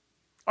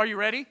 Are you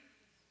ready?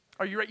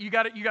 Are you ready? You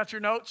got it? You got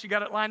your notes? You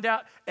got it lined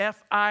out?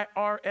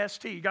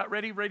 F-I-R-S-T. You got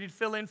ready? Ready to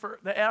fill in for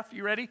the F?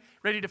 You ready?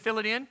 Ready to fill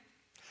it in?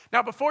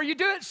 Now, before you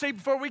do it, see,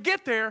 before we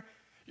get there,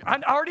 I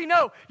already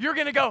know you're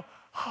going to go,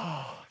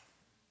 Oh,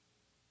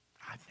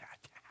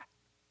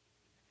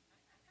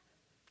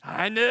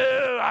 I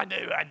knew.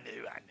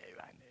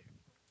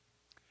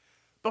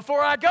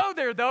 Before I go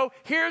there, though,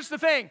 here's the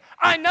thing.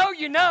 I know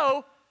you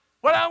know.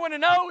 What I want to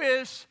know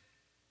is,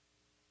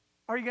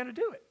 are you going to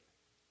do it?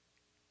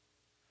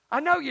 I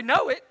know you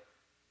know it,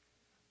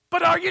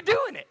 but are you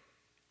doing it?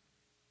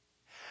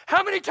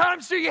 How many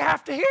times do you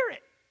have to hear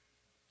it?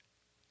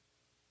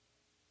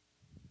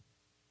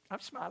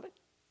 I'm smiling.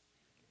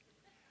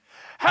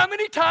 How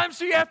many times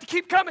do you have to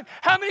keep coming?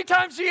 How many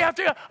times do you have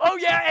to go, oh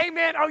yeah,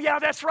 amen, oh yeah,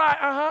 that's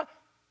right,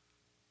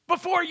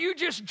 before you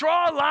just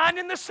draw a line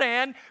in the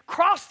sand,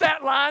 cross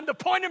that line, the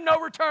point of no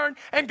return,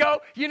 and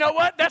go, you know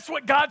what? That's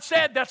what God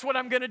said. That's what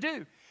I'm going to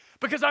do.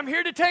 Because I'm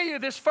here to tell you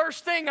this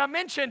first thing I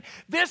mentioned,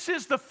 this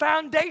is the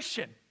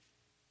foundation.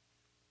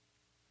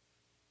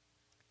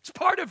 It's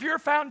part of your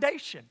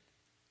foundation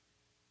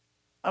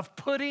of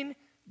putting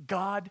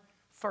God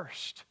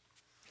first.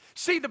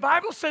 See, the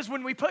Bible says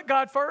when we put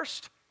God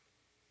first,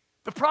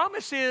 the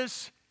promise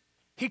is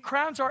He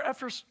crowns our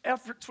efforts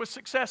with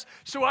success.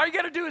 So all you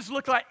got to do is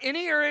look at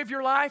any area of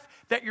your life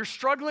that you're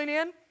struggling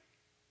in,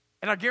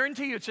 and I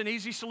guarantee you it's an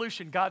easy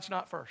solution. God's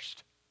not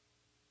first.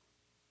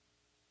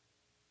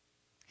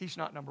 He's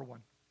not number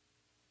one.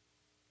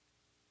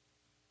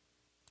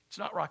 It's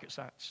not rocket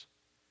science.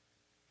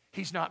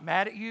 He's not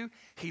mad at you.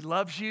 He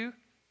loves you.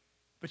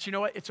 But you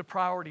know what? It's a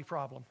priority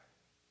problem.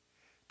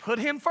 Put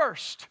Him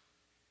first.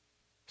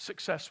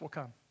 Success will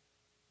come.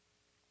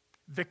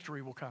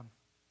 Victory will come.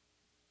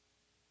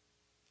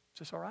 Is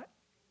this all right?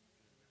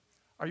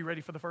 Are you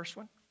ready for the first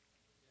one?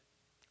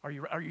 Are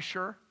you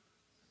sure?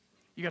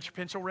 You got your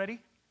pencil ready?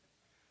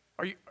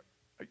 Are you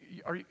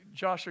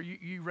Josh, are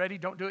you ready?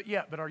 Don't do it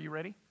yet, but are you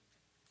ready?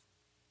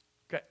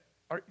 Okay.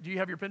 Do you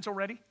have your pencil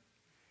ready?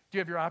 Do you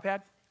have your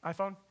iPad,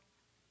 iPhone?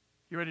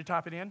 You ready to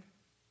type it in?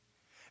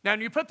 Now,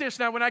 when you put this,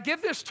 when I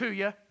give this to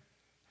you,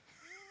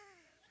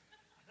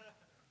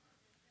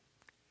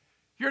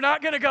 you're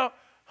not going to go,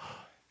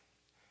 oh,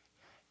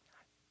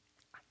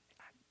 I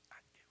knew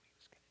he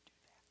was going to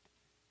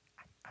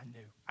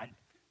do that.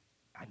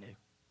 I knew.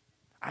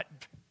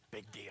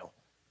 Big deal.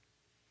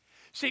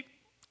 See,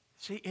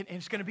 and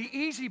it's going to be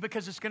easy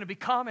because it's going to be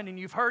common and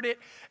you've heard it,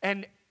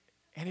 and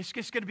it's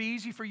just going to be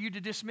easy for you to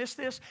dismiss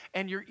this,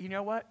 and you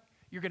know what?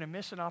 You're going to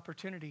miss an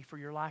opportunity for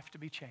your life to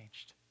be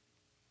changed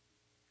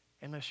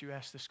unless you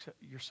ask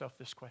yourself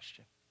this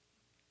question.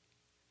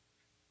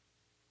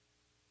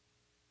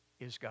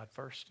 Is God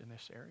first in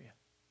this area?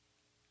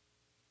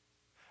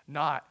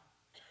 Not,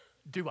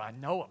 do I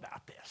know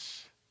about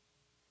this?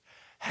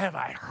 Have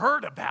I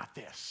heard about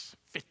this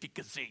 50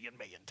 gazillion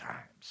million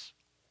times?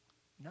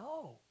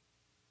 No.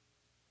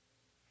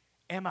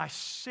 Am I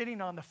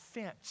sitting on the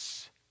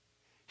fence,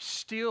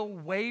 still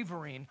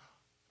wavering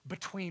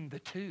between the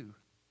two?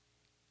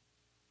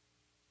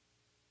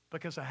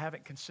 Because I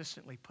haven't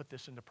consistently put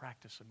this into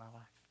practice in my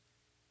life.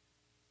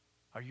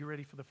 Are you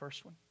ready for the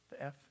first one,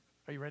 the F?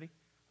 Are you ready?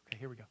 Okay,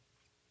 here we go.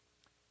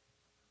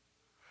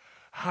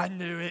 I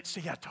knew it.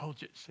 See, I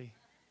told you. See.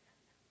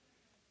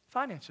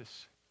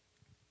 Finances.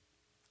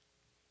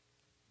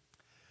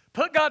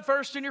 Put God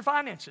first in your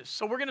finances.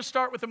 So we're going to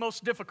start with the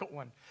most difficult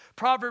one.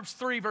 Proverbs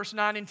 3, verse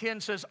 9 and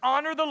 10 says,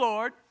 honor the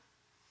Lord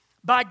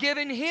by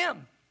giving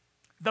Him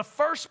the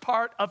first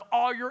part of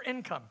all your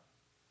income,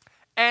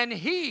 and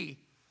He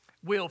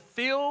will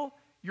fill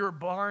your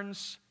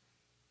barns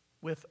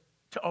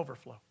to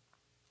overflow.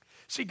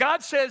 See,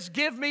 God says,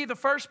 give me the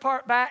first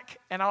part back,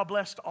 and I'll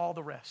bless all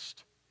the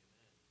rest.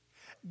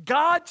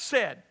 God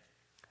said,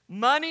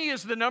 money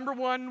is the number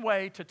one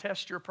way to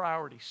test your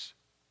priorities.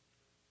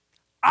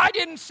 I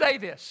didn't say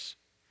this.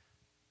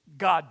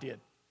 God did.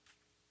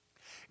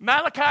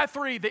 Malachi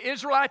 3, the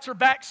Israelites are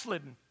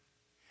backslidden.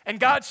 And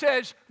God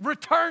says,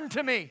 return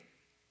to me.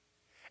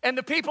 And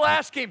the people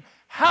ask Him,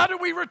 how do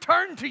we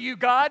return to you,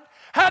 God?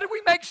 How do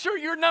we make sure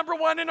you're number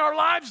one in our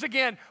lives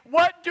again?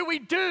 What do we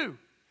do?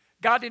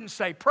 God didn't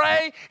say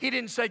pray. He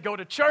didn't say go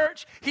to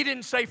church. He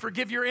didn't say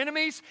forgive your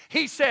enemies.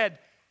 He said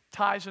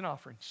tithes and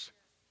offerings.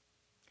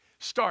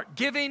 Start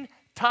giving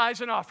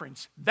tithes and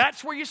offerings.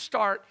 That's where you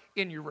start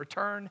in your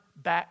return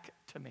back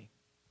to me.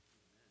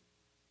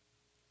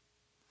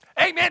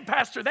 Amen,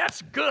 Pastor.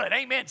 That's good.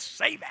 Amen.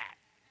 Say that.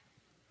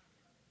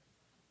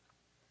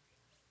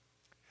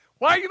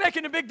 Why are you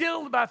making a big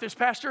deal about this,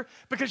 Pastor?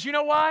 Because you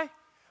know why?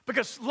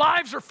 Because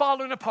lives are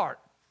falling apart,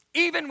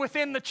 even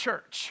within the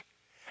church.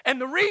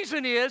 And the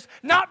reason is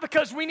not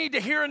because we need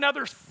to hear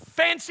another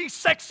fancy,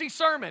 sexy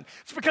sermon.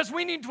 It's because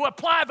we need to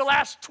apply the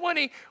last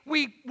 20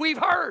 we've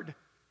heard.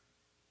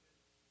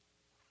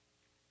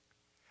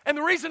 And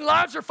the reason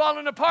lives are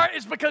falling apart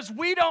is because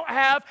we don't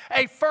have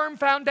a firm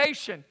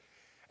foundation.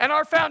 And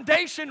our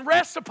foundation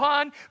rests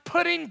upon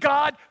putting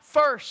God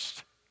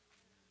first.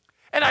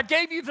 And I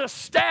gave you the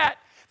stat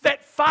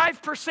that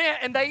 5%,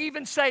 and they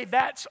even say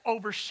that's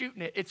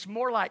overshooting it. It's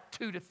more like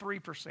 2 to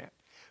 3%.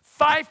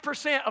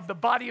 5% of the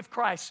body of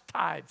Christ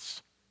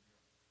tithes.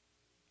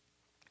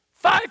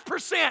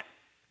 5%.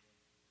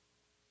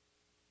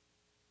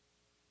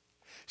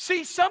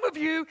 See, some of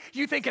you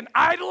think an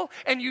idol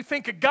and you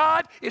think a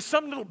God is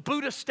some little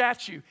Buddha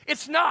statue.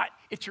 It's not.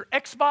 It's your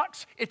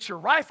Xbox, it's your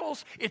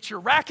rifles, it's your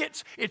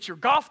rackets, it's your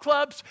golf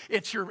clubs,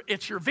 it's your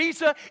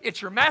Visa,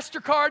 it's your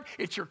MasterCard,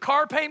 it's your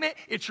car payment,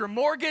 it's your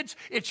mortgage,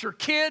 it's your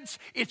kids,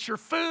 it's your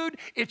food,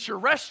 it's your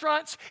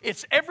restaurants,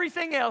 it's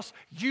everything else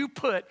you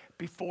put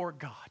before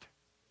God.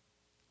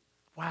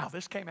 Wow,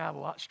 this came out a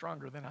lot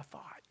stronger than I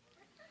thought.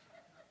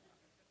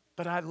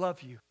 But I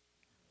love you.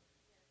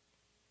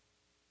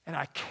 And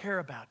I care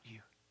about you.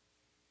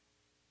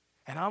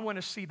 And I want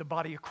to see the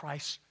body of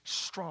Christ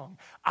strong.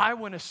 I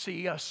want to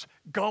see us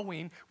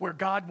going where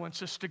God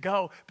wants us to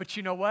go. But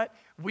you know what?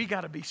 We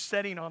got to be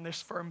setting on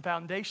this firm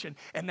foundation.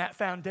 And that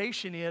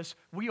foundation is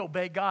we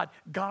obey God.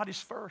 God is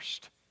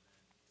first.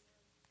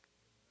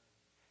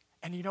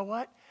 And you know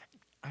what?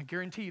 I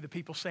guarantee you the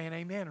people saying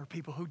amen are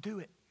people who do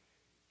it.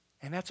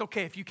 And that's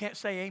okay. If you can't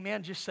say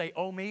amen, just say,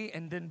 oh me,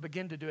 and then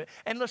begin to do it.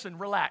 And listen,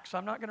 relax.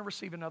 I'm not going to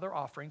receive another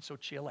offering, so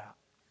chill out.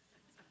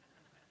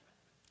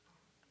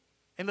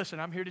 And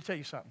listen, I'm here to tell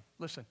you something.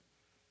 Listen,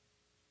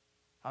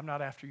 I'm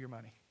not after your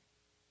money.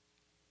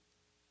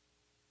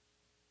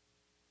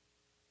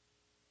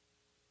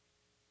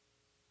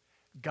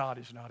 God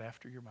is not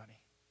after your money.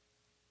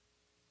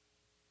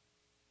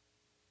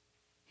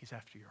 He's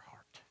after your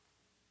heart.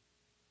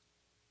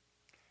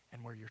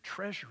 And where your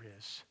treasure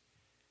is,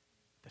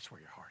 that's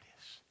where your heart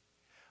is.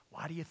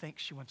 Why do you think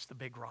she wants the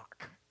big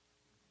rock?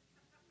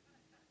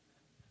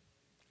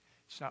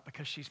 It's not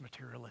because she's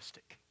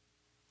materialistic.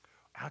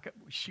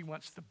 She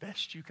wants the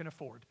best you can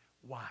afford.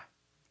 Why?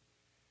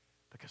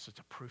 Because it's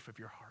a proof of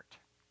your heart.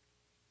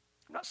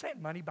 I'm not saying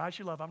money buys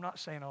you love. I'm not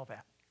saying all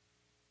that.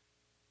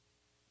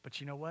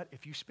 But you know what?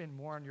 If you spend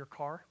more on your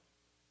car,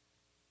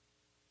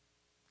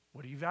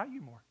 what do you value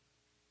more?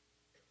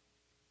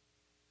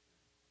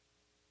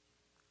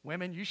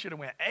 Women, you should have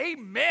went,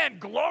 amen,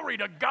 glory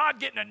to God,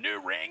 getting a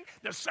new ring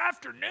this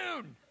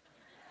afternoon.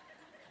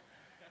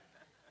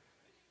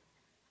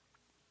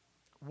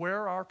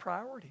 Where are our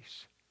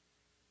priorities?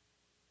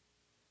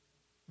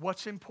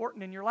 What's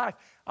important in your life?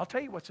 I'll tell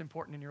you what's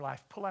important in your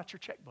life. Pull out your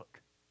checkbook.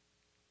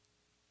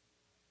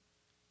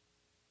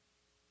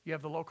 You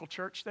have the local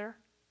church there?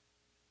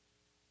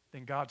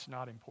 Then God's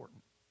not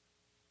important.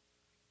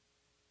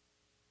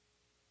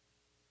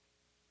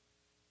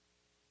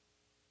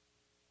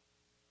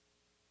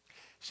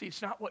 See,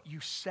 it's not what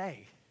you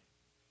say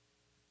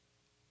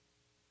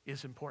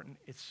is important.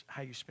 It's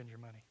how you spend your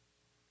money.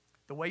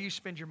 The way you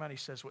spend your money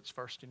says what's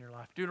first in your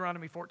life.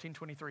 Deuteronomy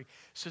 14:23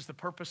 says the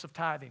purpose of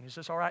tithing. Is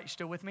this all right? You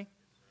still with me?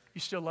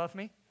 You still love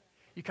me?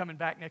 You coming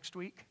back next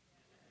week?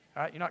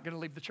 All right, you're not going to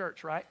leave the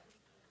church, right?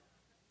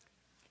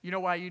 You know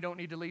why you don't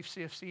need to leave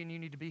CFC and you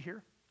need to be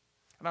here?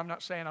 And I'm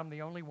not saying I'm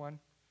the only one.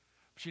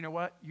 But you know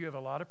what? You have a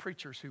lot of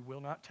preachers who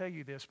will not tell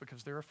you this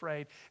because they're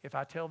afraid if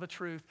I tell the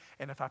truth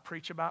and if I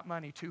preach about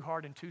money too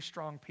hard and too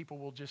strong, people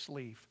will just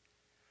leave.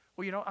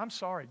 Well, you know, I'm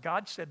sorry.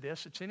 God said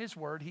this. It's in His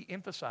Word. He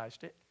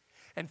emphasized it.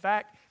 In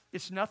fact,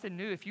 it's nothing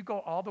new. If you go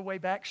all the way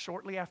back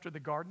shortly after the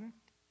garden,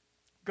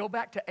 go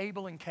back to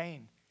Abel and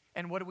Cain.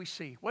 And what do we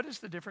see? What is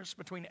the difference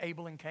between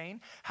Abel and Cain?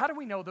 How do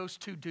we know those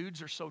two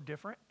dudes are so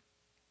different?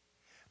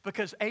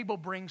 Because Abel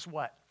brings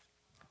what?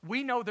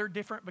 We know they're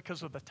different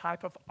because of the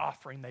type of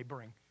offering they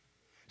bring.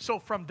 So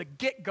from the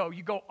get-go,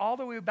 you go all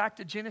the way back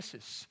to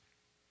Genesis.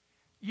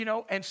 You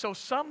know, and so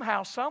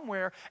somehow,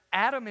 somewhere,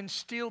 Adam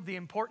instilled the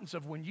importance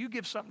of when you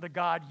give something to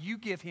God, you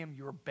give Him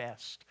your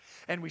best.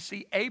 And we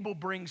see Abel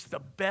brings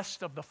the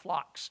best of the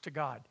flocks to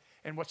God.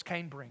 And what's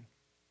Cain bring?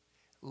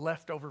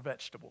 Leftover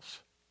vegetables.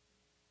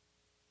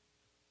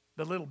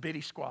 The little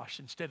bitty squash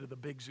instead of the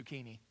big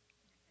zucchini.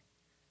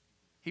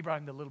 He brought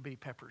him the little bitty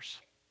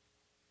peppers.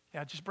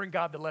 Yeah, just bring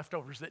God the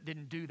leftovers that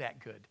didn't do that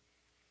good.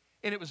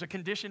 And it was a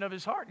condition of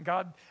his heart.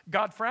 And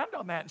God frowned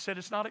on that and said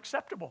it's not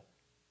acceptable.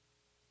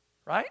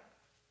 Right?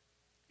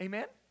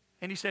 Amen?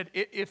 And He said,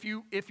 if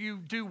you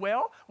do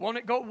well, won't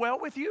it go well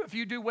with you? If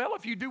you do well,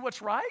 if you do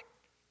what's right?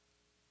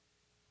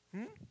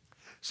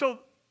 So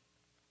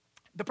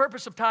the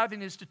purpose of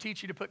tithing is to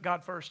teach you to put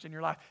God first in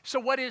your life. So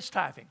what is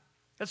tithing?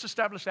 Let's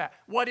establish that.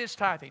 What is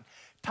tithing?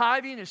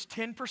 Tithing is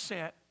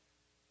 10%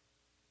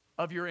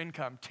 of your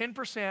income.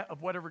 10%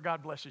 of whatever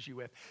God blesses you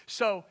with.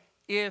 So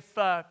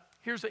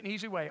here's an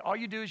easy way. All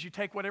you do is you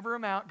take whatever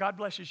amount God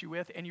blesses you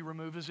with and you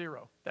remove a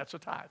zero. That's a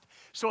tithe.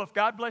 So if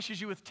God blesses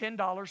you with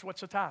 $10,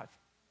 what's a tithe?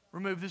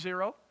 Remove the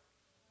zero.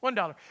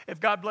 $1. If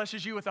God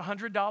blesses you with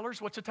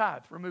 $100, what's a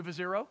tithe? Remove a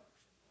zero.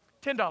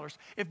 $10.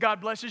 If God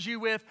blesses you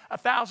with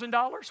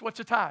 $1,000, what's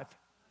a tithe?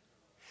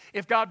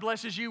 If God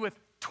blesses you with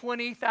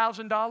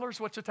 $20,000,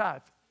 what's a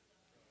tithe?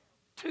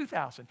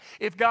 $2,000.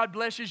 If God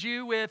blesses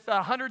you with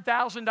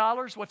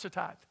 $100,000, what's a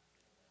tithe?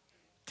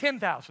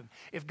 $10,000.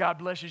 If God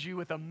blesses you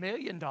with $1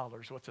 million,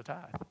 what's a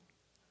tithe?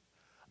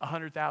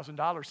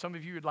 $100,000. Some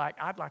of you would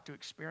I'd like to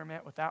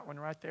experiment with that one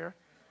right there.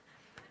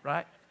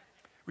 Right?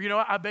 Well, you know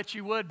what? I bet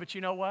you would, but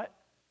you know what?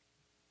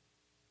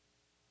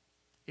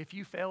 If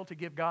you fail to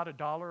give God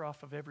 $1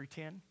 off of every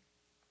 10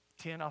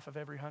 off of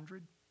every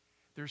 100,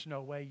 there's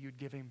no way you'd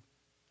give Him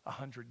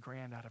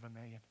 $100,000 out of $1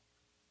 million.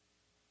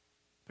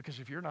 Because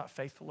if you're not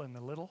faithful in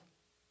the little,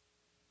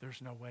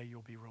 there's no way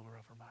you'll be ruler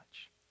over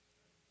much.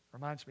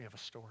 Reminds me of a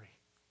story.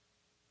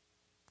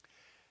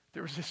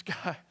 There was this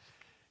guy,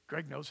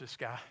 Greg knows this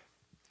guy.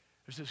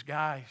 There's this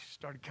guy who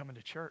started coming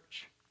to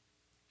church.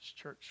 His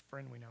church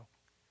friend we know.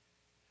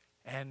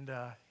 And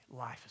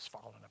life is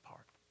falling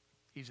apart.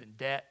 He's in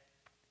debt.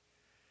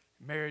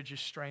 Marriage is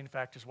strained. In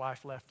fact, his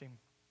wife left him.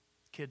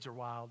 Kids are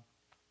wild.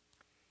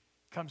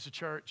 Comes to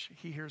church.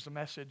 He hears a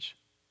message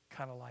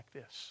kind of like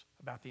this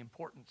about the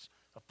importance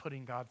of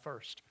putting God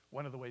first.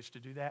 One of the ways to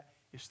do that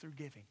is through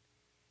giving.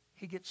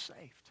 He gets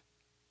saved.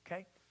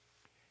 Okay?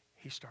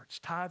 He starts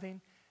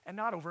tithing. And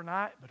not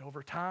overnight, but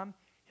over time,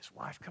 his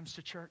wife comes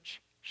to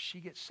church. She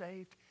gets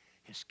saved.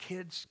 His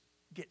kids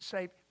get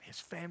saved. His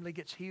family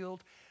gets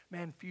healed.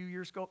 Man, a few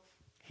years ago,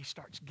 he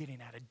starts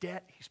getting out of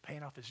debt. He's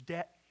paying off his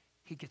debt.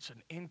 He gets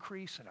an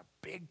increase and a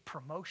big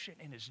promotion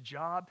in his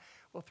job.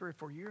 Well, 3 or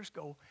 4 years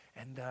ago,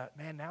 and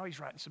man, now he's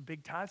writing some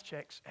big tithe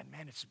checks, and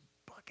man, it's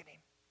bugging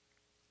him.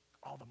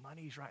 All the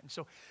money he's writing.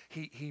 So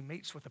he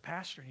meets with the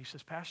pastor, and he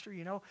says, Pastor,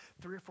 3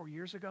 or 4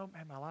 years ago,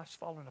 man, my life's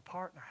falling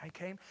apart, and I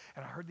came,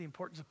 and I heard the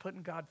importance of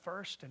putting God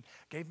first, and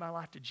gave my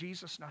life to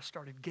Jesus, and I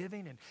started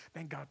giving, and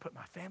man, God put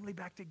my family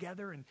back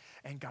together,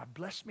 and God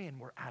blessed me, and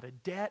we're out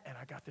of debt, and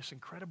I got this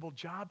incredible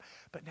job,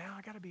 but now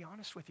I got to be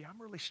honest with you,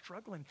 I'm really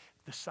struggling.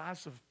 The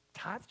size of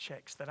tithe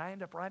checks that I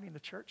end up writing to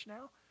church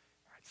now,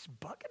 it's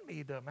bugging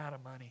me, the amount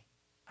of money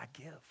I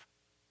give.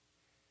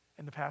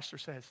 And the pastor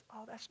says,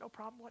 oh, that's no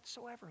problem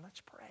whatsoever. Let's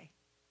pray.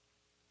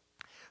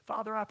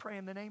 Father, I pray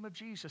in the name of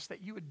Jesus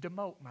that you would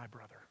demote my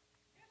brother.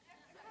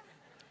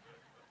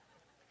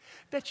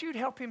 That you'd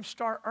help him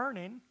start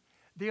earning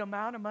the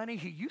amount of money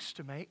he used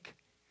to make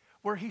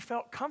where he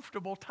felt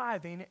comfortable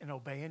tithing and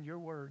obeying your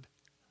word.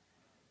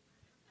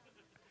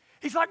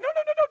 He's like, no,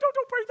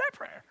 don't pray that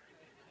prayer.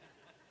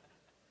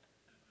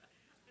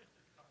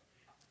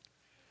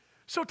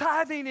 So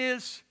tithing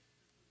is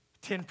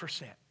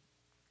 10%.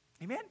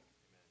 Amen?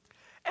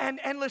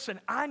 And listen,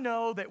 I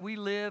know that we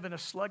live in a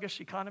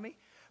sluggish economy,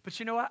 but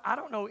you know what? I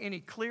don't know any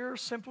clearer,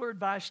 simpler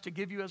advice to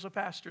give you as a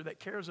pastor that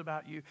cares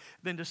about you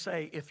than to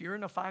say, if you're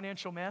in a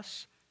financial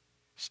mess,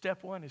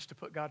 step one is to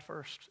put God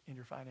first in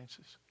your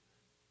finances.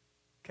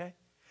 Okay?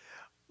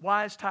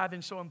 Why is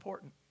tithing so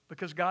important?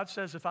 Because God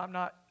says if I'm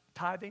not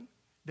tithing,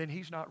 then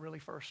he's not really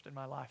first in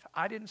my life.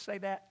 I didn't say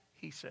that.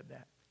 He said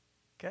that.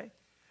 Okay?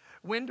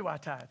 When do I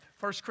tithe?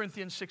 1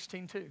 Corinthians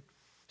 16:2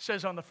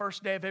 says on the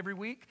first day of every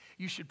week,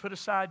 you should put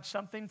aside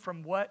something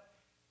from what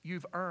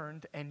you've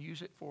earned and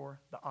use it for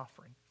the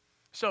offering.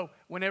 So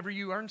whenever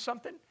you earn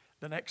something,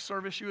 the next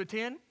service you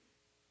attend,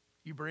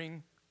 you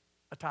bring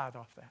a tithe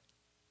off that.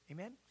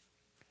 Amen?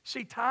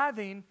 See,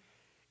 tithing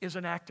is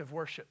an act of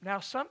worship.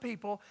 Now, some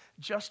people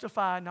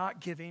justify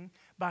not giving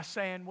by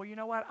saying, well, you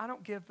know what? I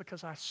don't give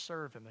because I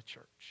serve in the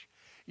church.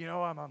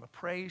 I'm on the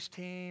praise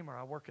team, or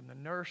I work in the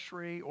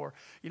nursery, or,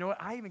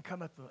 I even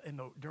come up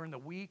during the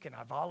week and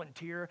I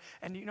volunteer.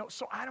 And,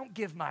 so I don't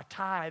give my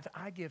tithe,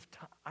 I give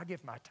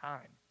my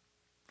time.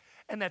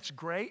 And that's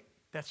great,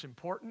 that's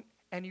important,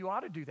 and you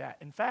ought to do that.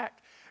 In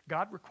fact,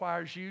 God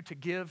requires you to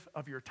give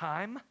of your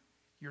time,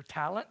 your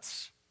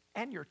talents,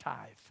 and your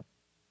tithe,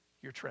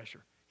 your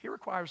treasure. He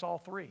requires all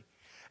three.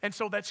 And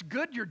so that's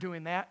good you're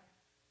doing that,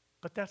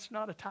 but that's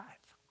not a tithe.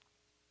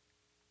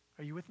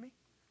 Are you with me?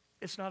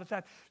 It's not a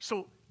tithe.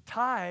 So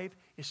tithe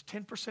is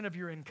 10% of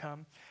your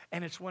income,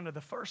 and it's one of the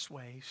first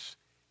ways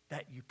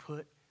that you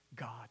put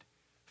God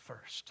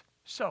first.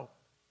 So,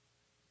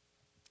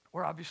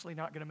 we're obviously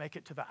not going to make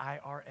it to the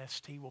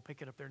IRST. We'll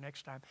pick it up there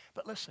next time.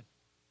 But listen,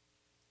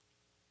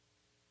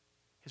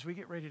 as we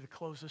get ready to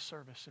close this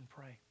service and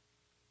pray,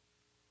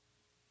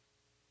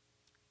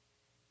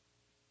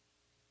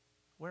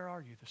 where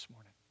are you this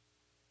morning?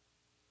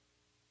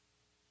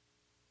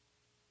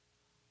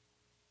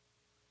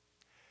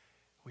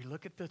 We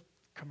look at the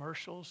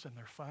commercials and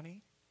they're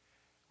funny.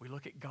 We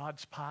look at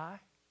God's Pie.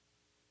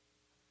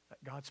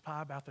 That God's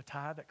Pie about the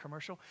tithe, that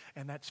commercial,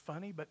 and that's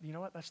funny, but you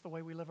know what? That's the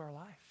way we live our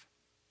life.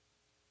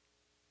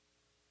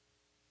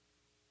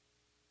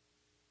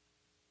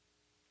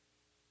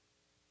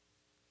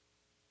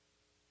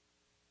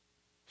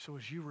 So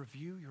as you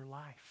review your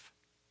life,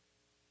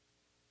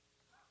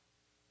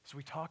 as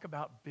we talk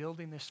about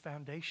building this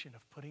foundation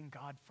of putting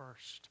God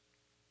first,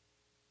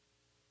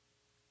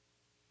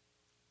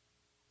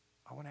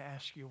 I want to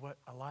ask you what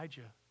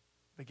Elijah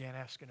began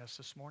asking us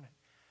this morning.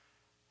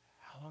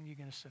 How long are you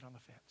going to sit on the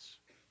fence?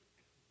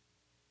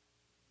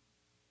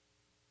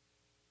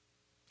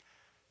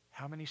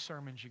 How many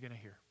sermons are you going to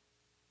hear?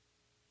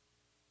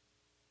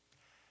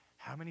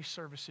 How many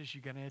services are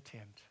you going to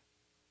attend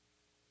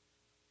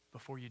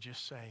before you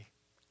just say,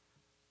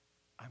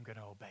 I'm going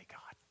to obey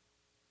God?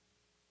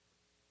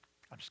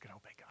 I'm just going to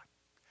obey God.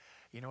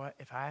 You know what?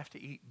 If I have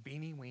to eat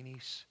beanie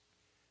weenies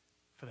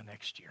for the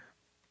next year,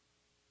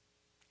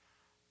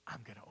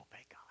 I'm going to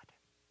obey God.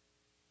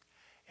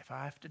 If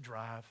I have to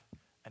drive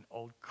an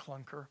old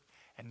clunker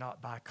and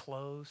not buy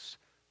clothes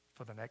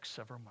for the next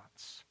several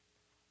months,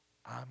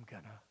 I'm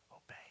going to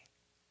obey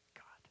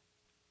God.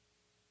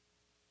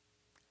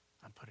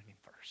 I'm putting him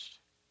first.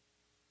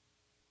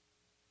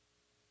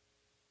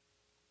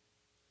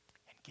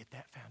 get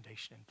that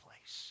foundation in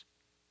place.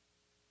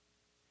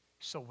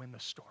 So when the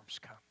storms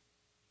come,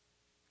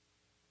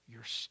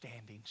 you're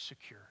standing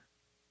secure,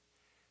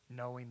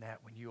 knowing that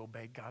when you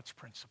obey God's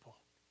principle,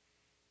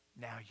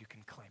 now you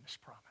can claim his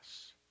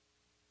promise.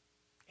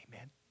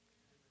 Amen.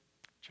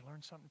 Did you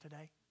learn something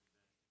today?